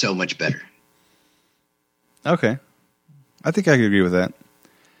be so much better. Okay. I think I could agree with that.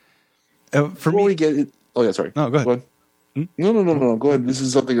 Before we get it... Oh, yeah, sorry. No, go ahead. Go ahead. No. Go ahead. This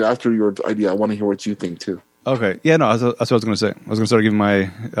is something after your idea. I want to hear what you think, too. Okay. Yeah, no, that's what I was going to say. I was going to start giving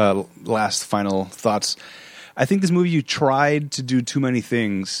my last final thoughts. I think this movie, you tried to do too many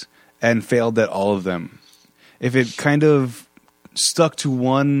things and failed at all of them. If it kind of stuck to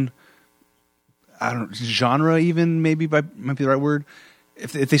one, genre even, might be the right word,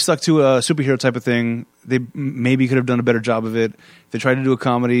 if they stuck to a superhero type of thing, they maybe could have done a better job of it. If they tried to do a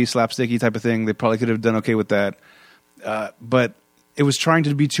comedy, slapsticky type of thing, they probably could have done okay with that. But it was trying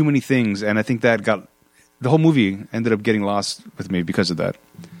to be too many things, and I think that the whole movie ended up getting lost with me because of that.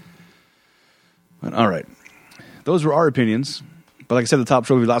 But, all right. Those were our opinions. But like I said, the top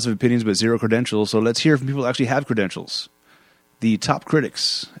show will be lots of opinions, but zero credentials. So let's hear from people who actually have credentials. The top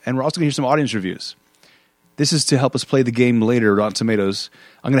critics. And we're also going to hear some audience reviews. This is to help us play the game later, Rotten Tomatoes.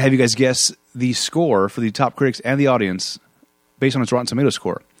 I'm going to have you guys guess the score for the top critics and the audience based on its Rotten Tomatoes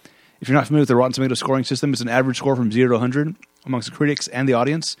score. If you're not familiar with the Rotten Tomatoes scoring system, it's an average score from 0 to 100 amongst the critics and the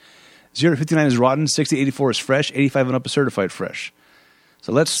audience. 0 to 59 is rotten, 60 to 84 is fresh, 85 and up is certified fresh.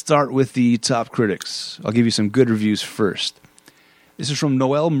 So let's start with the top critics. I'll give you some good reviews first. This is from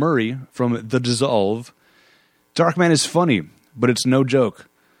Noel Murray from The Dissolve. Darkman is funny, but it's no joke.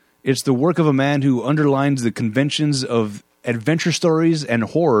 It's the work of a man who underlines the conventions of adventure stories and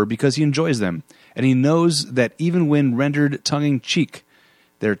horror because he enjoys them. And he knows that even when rendered tongue-in-cheek,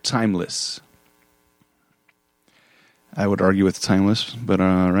 they're timeless. I would argue with timeless, but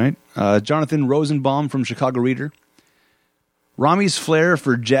all right. Jonathan Rosenbaum from Chicago Reader. Rami's flair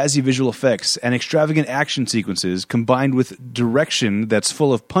for jazzy visual effects and extravagant action sequences combined with direction that's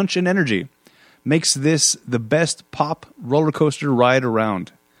full of punch and energy makes this the best pop roller coaster ride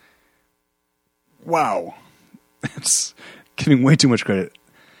around. Wow. That's giving way too much credit.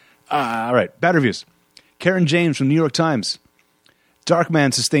 All right, bad reviews. Karen James from New York Times.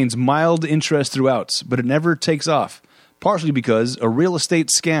 Darkman sustains mild interest throughout, but it never takes off, partially because a real estate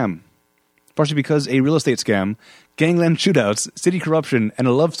scam, gangland shootouts, city corruption, and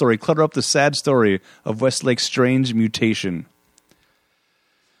a love story clutter up the sad story of Westlake's strange mutation.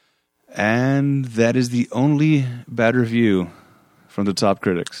 And that is the only bad review from the top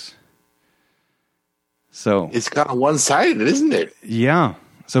critics. So it's kind of one-sided, isn't it? Yeah.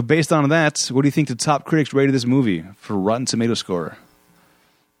 So based on that, what do you think the top critics rated this movie for Rotten Tomato score?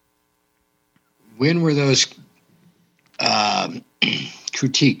 When were those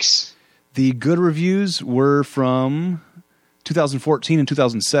critiques? The good reviews were from 2014 and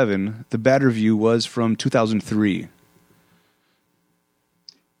 2007. The bad review was from 2003.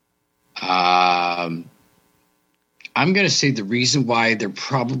 I'm going to say the reason why there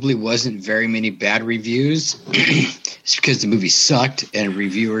probably wasn't very many bad reviews is because the movie sucked and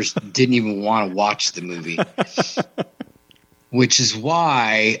reviewers didn't even want to watch the movie. Which is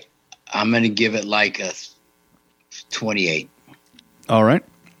why I'm going to give it like a 28. All right.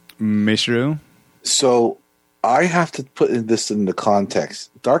 Maestro? So I have to put this into context.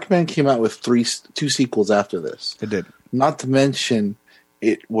 Darkman came out with two sequels after this. It did. Not to mention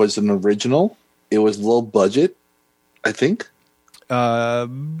it was an original. It was low budget, I think.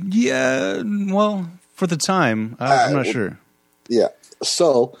 Yeah. Well, for the time, I'm not sure. Yeah.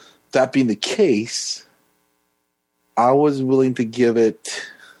 So that being the case, I was willing to give it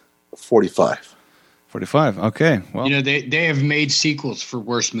 45. 45. Okay. Well, you know, they have made sequels for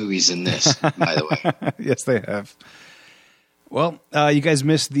worse movies than this, by the way. Yes, they have. Well, you guys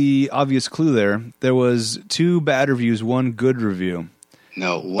missed the obvious clue there. There was 2 bad reviews, 1 good review.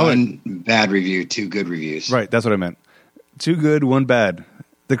 No, 1 bad review, 2 good reviews. Right, that's what I meant. 2 good, 1 bad.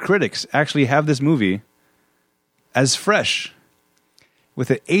 The critics actually have this movie as fresh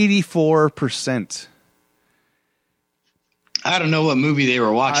with an 84%. I don't know what movie they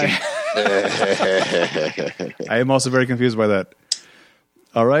were watching. I am also very confused by that.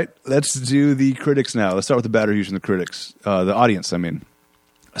 All right, let's do the critics now. Let's start with the bad reviews from the critics. The audience, I mean.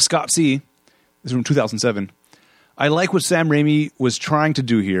 Scott C., this is from 2007. I like what Sam Raimi was trying to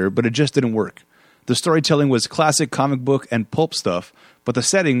do here, but it just didn't work. The storytelling was classic comic book and pulp stuff, but the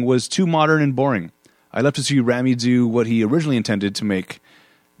setting was too modern and boring. I love to see Raimi do what he originally intended to make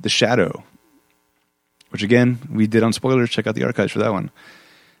The Shadow, which again, we did on spoilers. Check out the archives for that one.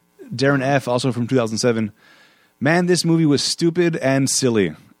 Darren F., also from 2007. Man, this movie was stupid and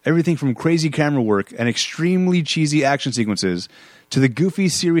silly. Everything from crazy camera work and extremely cheesy action sequences to the goofy,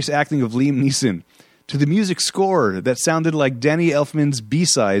 serious acting of Liam Neeson to the music score that sounded like Danny Elfman's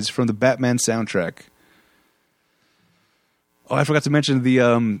B-sides from the Batman soundtrack. Oh, I forgot to mention the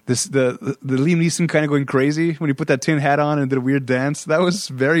Liam Neeson kind of going crazy when he put that tin hat on and did a weird dance. That was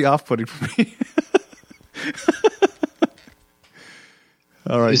very off-putting for me.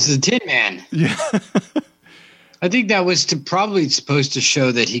 All right. This is a Tin Man. Yeah. I think that was probably supposed to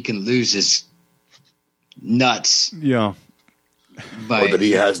show that he can lose his nuts. Yeah. Or that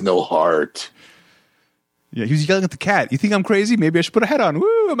he has no heart. Yeah, he was yelling at the cat. You think I'm crazy? Maybe I should put a hat on.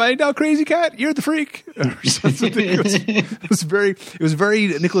 Woo! Am I now crazy, cat? You're the freak. It was very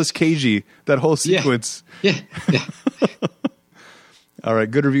Nicolas Cagey, that whole sequence. Yeah. All right,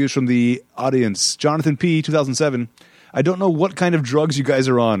 good reviews from the audience. Jonathan P., 2007. I don't know what kind of drugs you guys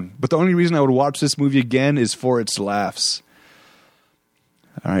are on, but the only reason I would watch this movie again is for its laughs.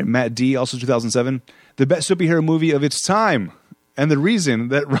 All right, Matt D., also 2007. The best superhero movie of its time, and the reason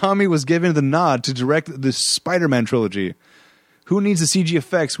that Rami was given the nod to direct the Spider-Man trilogy. Who needs the CG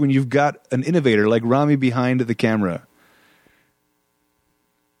effects when you've got an innovator like Rami behind the camera?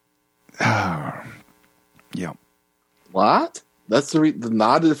 Yeah. What? That's the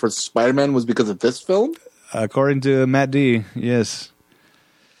nod for Spider-Man was because of this film? According to Matt D, yes.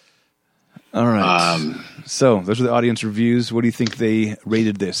 All right. So, those are the audience reviews. What do you think they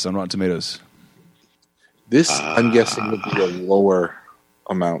rated this on Rotten Tomatoes? This, I'm guessing, would be a lower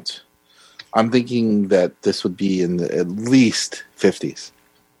amount. I'm thinking that this would be in the, at least 50s.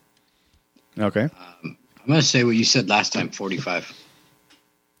 Okay. I'm going to say what you said last time, 45.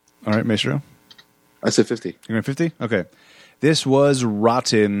 All right, Maestro? I said 50. You're at 50? Okay. This was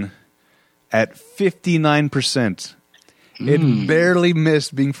rotten at 59%. It barely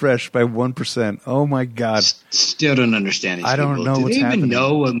missed being fresh by 1%. Oh, my God. Still don't understand these I don't people. know Do what's they even happening.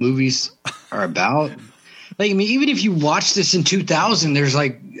 know what movies are about? Like, I mean, even if you watch this in 2000, there's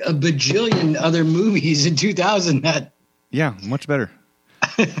like a bajillion other movies in 2000 that... Yeah, much better.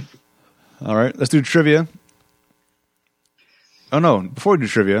 All right, let's do trivia. Oh, no, before we do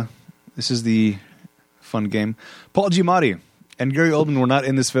trivia, this is the fun game. Paul Giamatti and Gary Oldman were not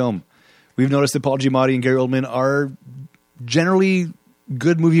in this film. We've noticed that Paul Giamatti and Gary Oldman are generally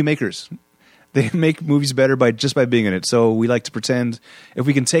good movie makers. They make movies better by being in it. So we like to pretend if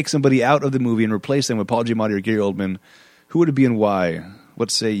we can take somebody out of the movie and replace them with Paul Giamatti or Gary Oldman, who would it be and why?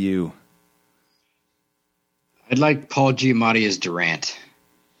 What say you? I'd like Paul Giamatti as Durant.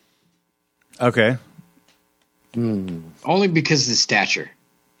 Okay. Only because of the stature.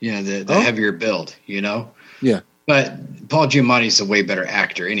 You know, the heavier build, you know? Yeah. But Paul Giamatti's a way better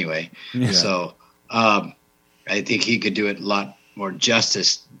actor anyway. Yeah. So I think he could do it a lot more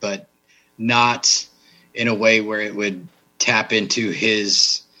justice, but not in a way where it would tap into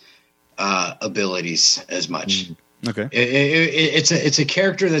his abilities as much. Okay. It's a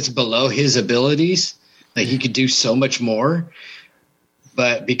character that's below his abilities. Like he could do so much more,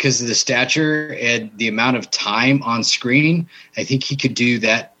 but because of the stature and the amount of time on screen, I think he could do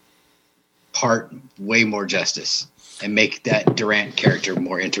that part way more justice and make that Durant character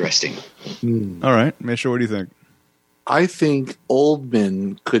more interesting. All right. Misha, what do you think? I think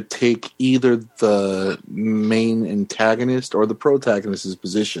Oldman could take either the main antagonist or the protagonist's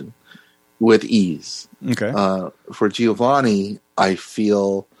position with ease. Okay. For Giovanni, I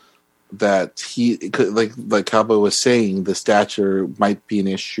feel that he could, like Cowboy was saying, the stature might be an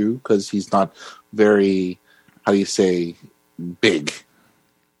issue because he's not very, how do you say, big.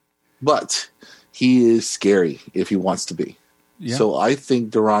 But he is scary if he wants to be. Yeah. So I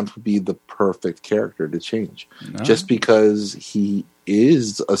think Durant would be the perfect character to change. No. Just because he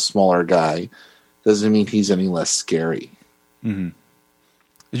is a smaller guy doesn't mean he's any less scary. Mm-hmm.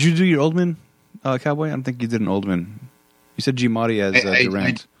 Did you do your Oldman, Cowboy? I don't think you did an Oldman. You said Giamatti as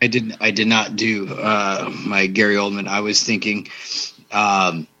Durant. I did not do my Gary Oldman. I was thinking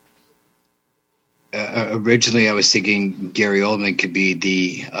originally I was thinking Gary Oldman could be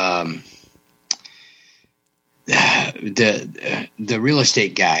the real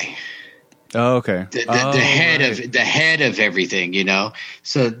estate guy. Oh, okay. The head of everything, you know.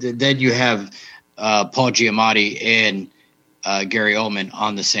 So then you have Paul Giamatti and Gary Oldman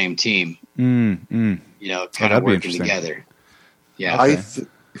on the same team. You know, kind of working together. Yeah, okay.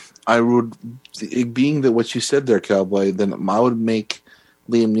 I would, being that what you said there, Cowboy. Then I would make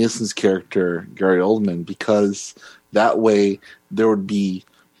Liam Neeson's character Gary Oldman because that way there would be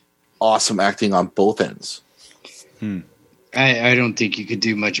awesome acting on both ends. I don't think you could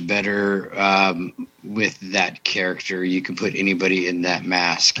do much better with that character. You could put anybody in that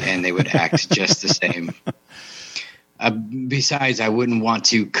mask and they would act just the same. Besides, I wouldn't want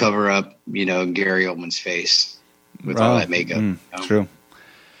to cover up, you know, Gary Oldman's face with all that makeup. You know? True.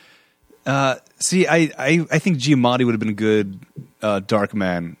 See, I think Giamatti would have been a good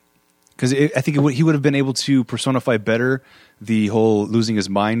Darkman because I think he would have been able to personify better the whole losing his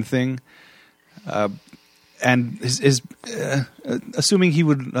mind thing. And his assuming he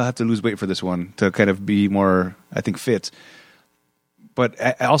would have to lose weight for this one to kind of be more, I think, fit. But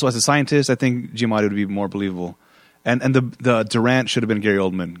also as a scientist, I think Giamatti would be more believable. And the Durant should have been Gary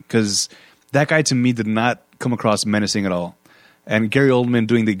Oldman because that guy to me did not come across menacing at all. And Gary Oldman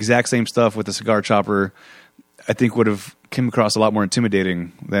doing the exact same stuff with the cigar chopper, I think would have come across a lot more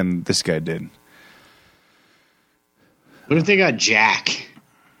intimidating than this guy did. What if they got Jack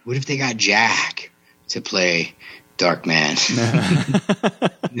to play Darkman.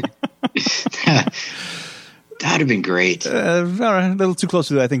 That'd have been great. A little too close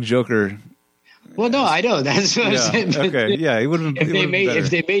to that, I think, Joker. Well, no, I know. That's what I'm saying. Okay, yeah, it would have. If they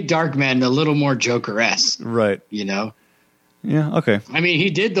made Darkman a little more Joker-esque, right? You know. Yeah. Okay. I mean, he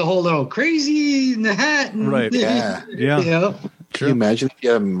did the whole little crazy in the hat. And, right. Yeah. Yeah. You know? Can you imagine if you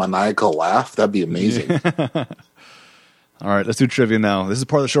had a maniacal laugh? That'd be amazing. All right, let's do trivia now. This is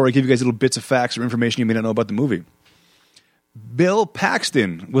part of the show where I give you guys little bits of facts or information you may not know about the movie. Bill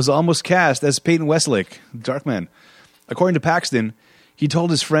Paxton was almost cast as Peyton Westlake, Darkman. According to Paxton, he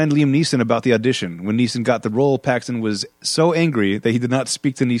told his friend Liam Neeson about the audition. When Neeson got the role, Paxton was so angry that he did not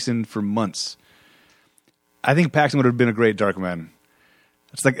speak to Neeson for months. I think Paxton would have been a great Darkman.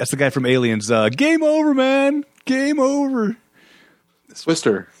 That's the guy from Aliens. Game over, man. Game over.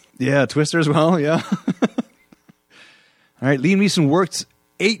 Twister. Yeah, Twister as well, yeah. All right, Liam Neeson worked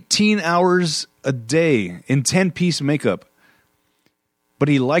 18 hours a day in 10-piece makeup. But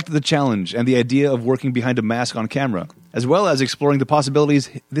he liked the challenge and the idea of working behind a mask on camera, as well as exploring the possibilities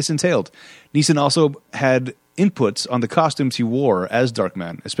this entailed. Neeson also had inputs on the costumes he wore as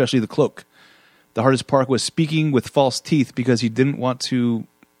Darkman, especially the cloak. The hardest part was speaking with false teeth because he didn't want them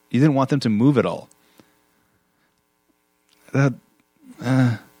to move at all. That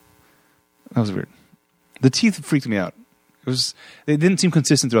was weird. The teeth freaked me out. They didn't seem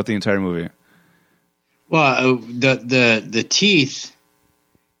consistent throughout the entire movie. Well, the teeth.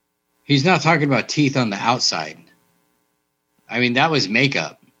 He's not talking about teeth on the outside. I mean, that was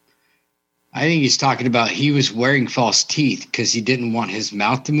makeup. I think he's talking about he was wearing false teeth because he didn't want his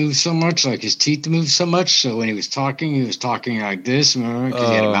mouth to move so much, like his teeth to move so much. So when he was talking like this because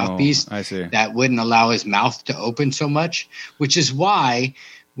he had a mouthpiece. I see. That wouldn't allow his mouth to open so much, which is why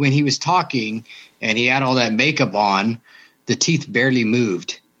when he was talking and he had all that makeup on, the teeth barely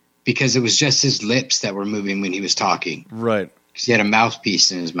moved because it was just his lips that were moving when he was talking. Right. Because he had a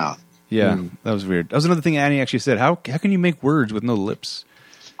mouthpiece in his mouth. Yeah, That was weird. That was another thing Annie actually said. How can you make words with no lips?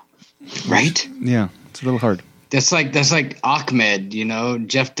 Right? Yeah, it's a little hard. That's like Ahmed, you know,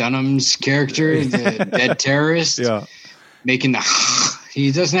 Jeff Dunham's character, the dead terrorist. Yeah. Making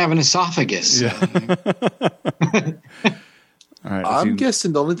he doesn't have an esophagus. Yeah. All right, I'm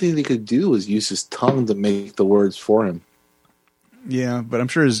guessing the only thing they could do was use his tongue to make the words for him. Yeah, but I'm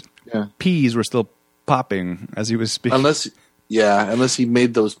sure his peas were still popping as he was speaking. Unless he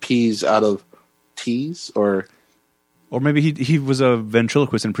made those peas out of teas or maybe he was a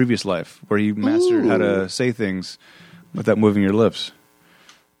ventriloquist in previous life where he mastered how to say things without moving your lips.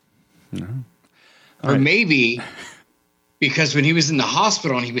 No. Or maybe because when he was in the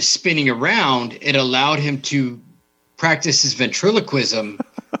hospital and he was spinning around, it allowed him to practice his ventriloquism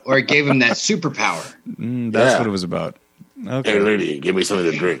or it gave him that superpower. That's what it was about. Okay. Hey, lady, give me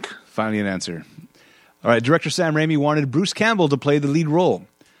something to drink. Finally an answer. All right, director Sam Raimi wanted Bruce Campbell to play the lead role,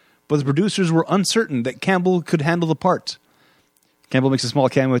 but the producers were uncertain that Campbell could handle the part. Campbell makes a small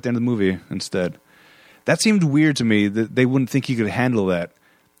cameo at the end of the movie instead. That seemed weird to me that they wouldn't think he could handle that,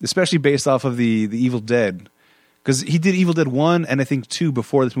 especially based off of the Evil Dead. Because he did Evil Dead 1 and I think 2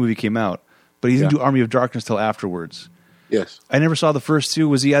 before this movie came out, but he didn't do Army of Darkness till afterwards. Yes. I never saw the first two.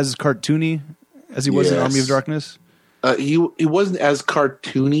 Was he as cartoony as he was in Army of Darkness? He wasn't as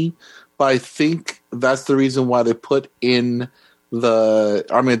cartoony, but I think that's the reason why they put in the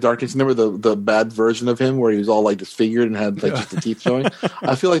Army of Darkness. Remember the bad version of him where he was all like disfigured and had like just the teeth showing?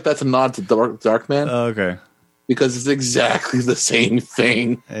 I feel like that's a nod to Darkman. Okay. Because it's exactly the same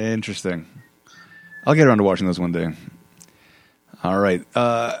thing. Interesting. I'll get around to watching those one day. All right.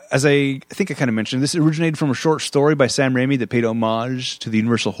 As I think I kind of mentioned, this originated from a short story by Sam Raimi that paid homage to the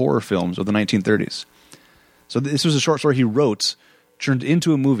Universal horror films of the 1930s. So this was a short story he wrote, turned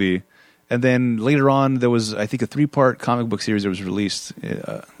into a movie, and then later on there was, I think, a 3-part comic book series that was released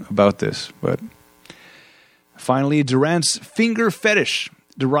about this. But finally, Durant's finger fetish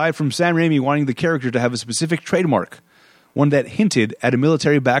derived from Sam Raimi wanting the character to have a specific trademark, one that hinted at a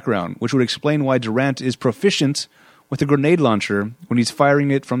military background, which would explain why Durant is proficient with a grenade launcher when he's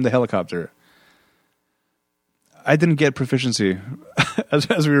firing it from the helicopter. I didn't get proficiency,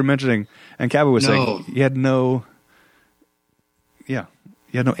 as we were mentioning, and Cabba was saying he had no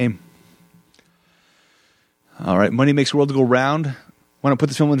aim. All right, money makes the world go round. Want to put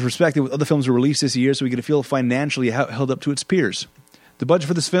this film into perspective with other films that were released this year so we get a feel financially how it held up to its peers. The budget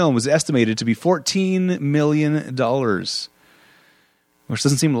for this film was estimated to be $14 million, which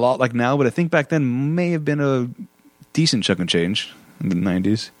doesn't seem a lot like now, but I think back then may have been a decent chunk of change in the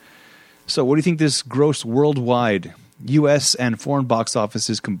 90s. So what do you think this grossed worldwide, U.S. and foreign box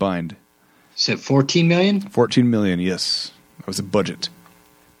offices combined? Said 14 million? 14 million, yes. That was the budget.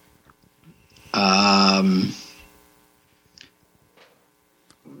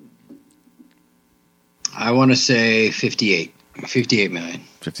 I want to say 58 million.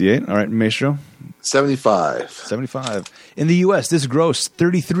 58. All right, Maestro. 75. In the U.S., this grossed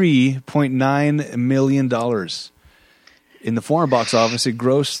 $33.9 million. In the foreign box office, it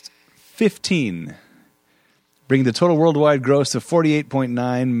grossed 15, bringing the total worldwide gross to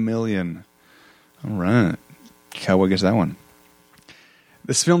 $48.9 million. All right. Cowboy gets that one.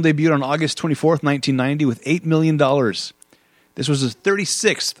 This film debuted on August 24th, 1990 with $8 million. This was the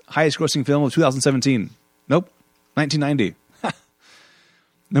 36th highest grossing film of 2017. Nope, 1990.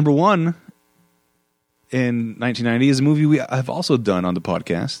 Number one in 1990 is a movie we have also done on the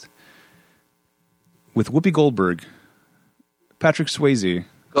podcast with Whoopi Goldberg, Patrick Swayze.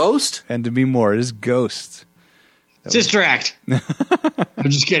 Ghost? And to be more, it is Ghost. Sister Act. I'm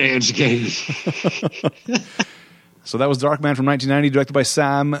just kidding. So that was Darkman from 1990, directed by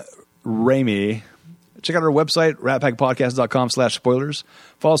Sam Raimi. Check out our website, ratpackpodcast.com/spoilers.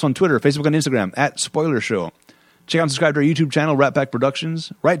 Follow us on Twitter, Facebook, and Instagram @SpoilerShow. Check out and subscribe to our YouTube channel, Rat Pack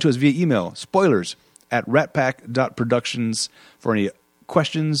Productions. Write to us via email, spoilers@ratpack.productions for any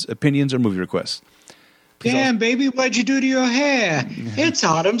questions, opinions, or movie requests. Damn, baby, what'd you do to your hair? It's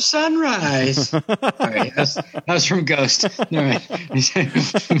autumn sunrise. All right, that was from Ghost. All right.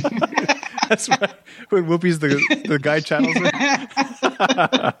 That's right. When Whoopi's the guy channels it.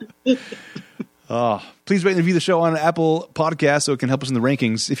 Please rate and review the show on Apple Podcasts so it can help us in the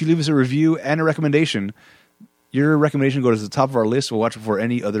rankings. If you leave us a review and a recommendation, your recommendation goes to the top of our list. We'll watch it before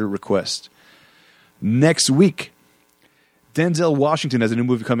any other request. Next week, Denzel Washington has a new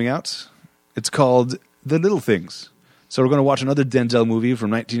movie coming out. It's called The Little Things. So we're going to watch another Denzel movie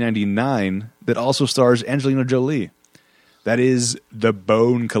from 1999 that also stars Angelina Jolie. That is The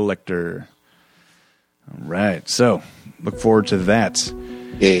Bone Collector. All right. So look forward to that.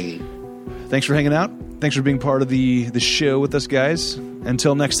 Yay. Thanks for hanging out. Thanks for being part of the show with us, guys.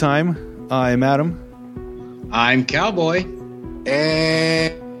 Until next time, I'm Adam. I'm Cowboy.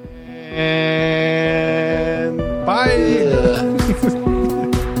 And bye.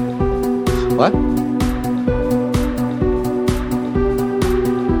 What?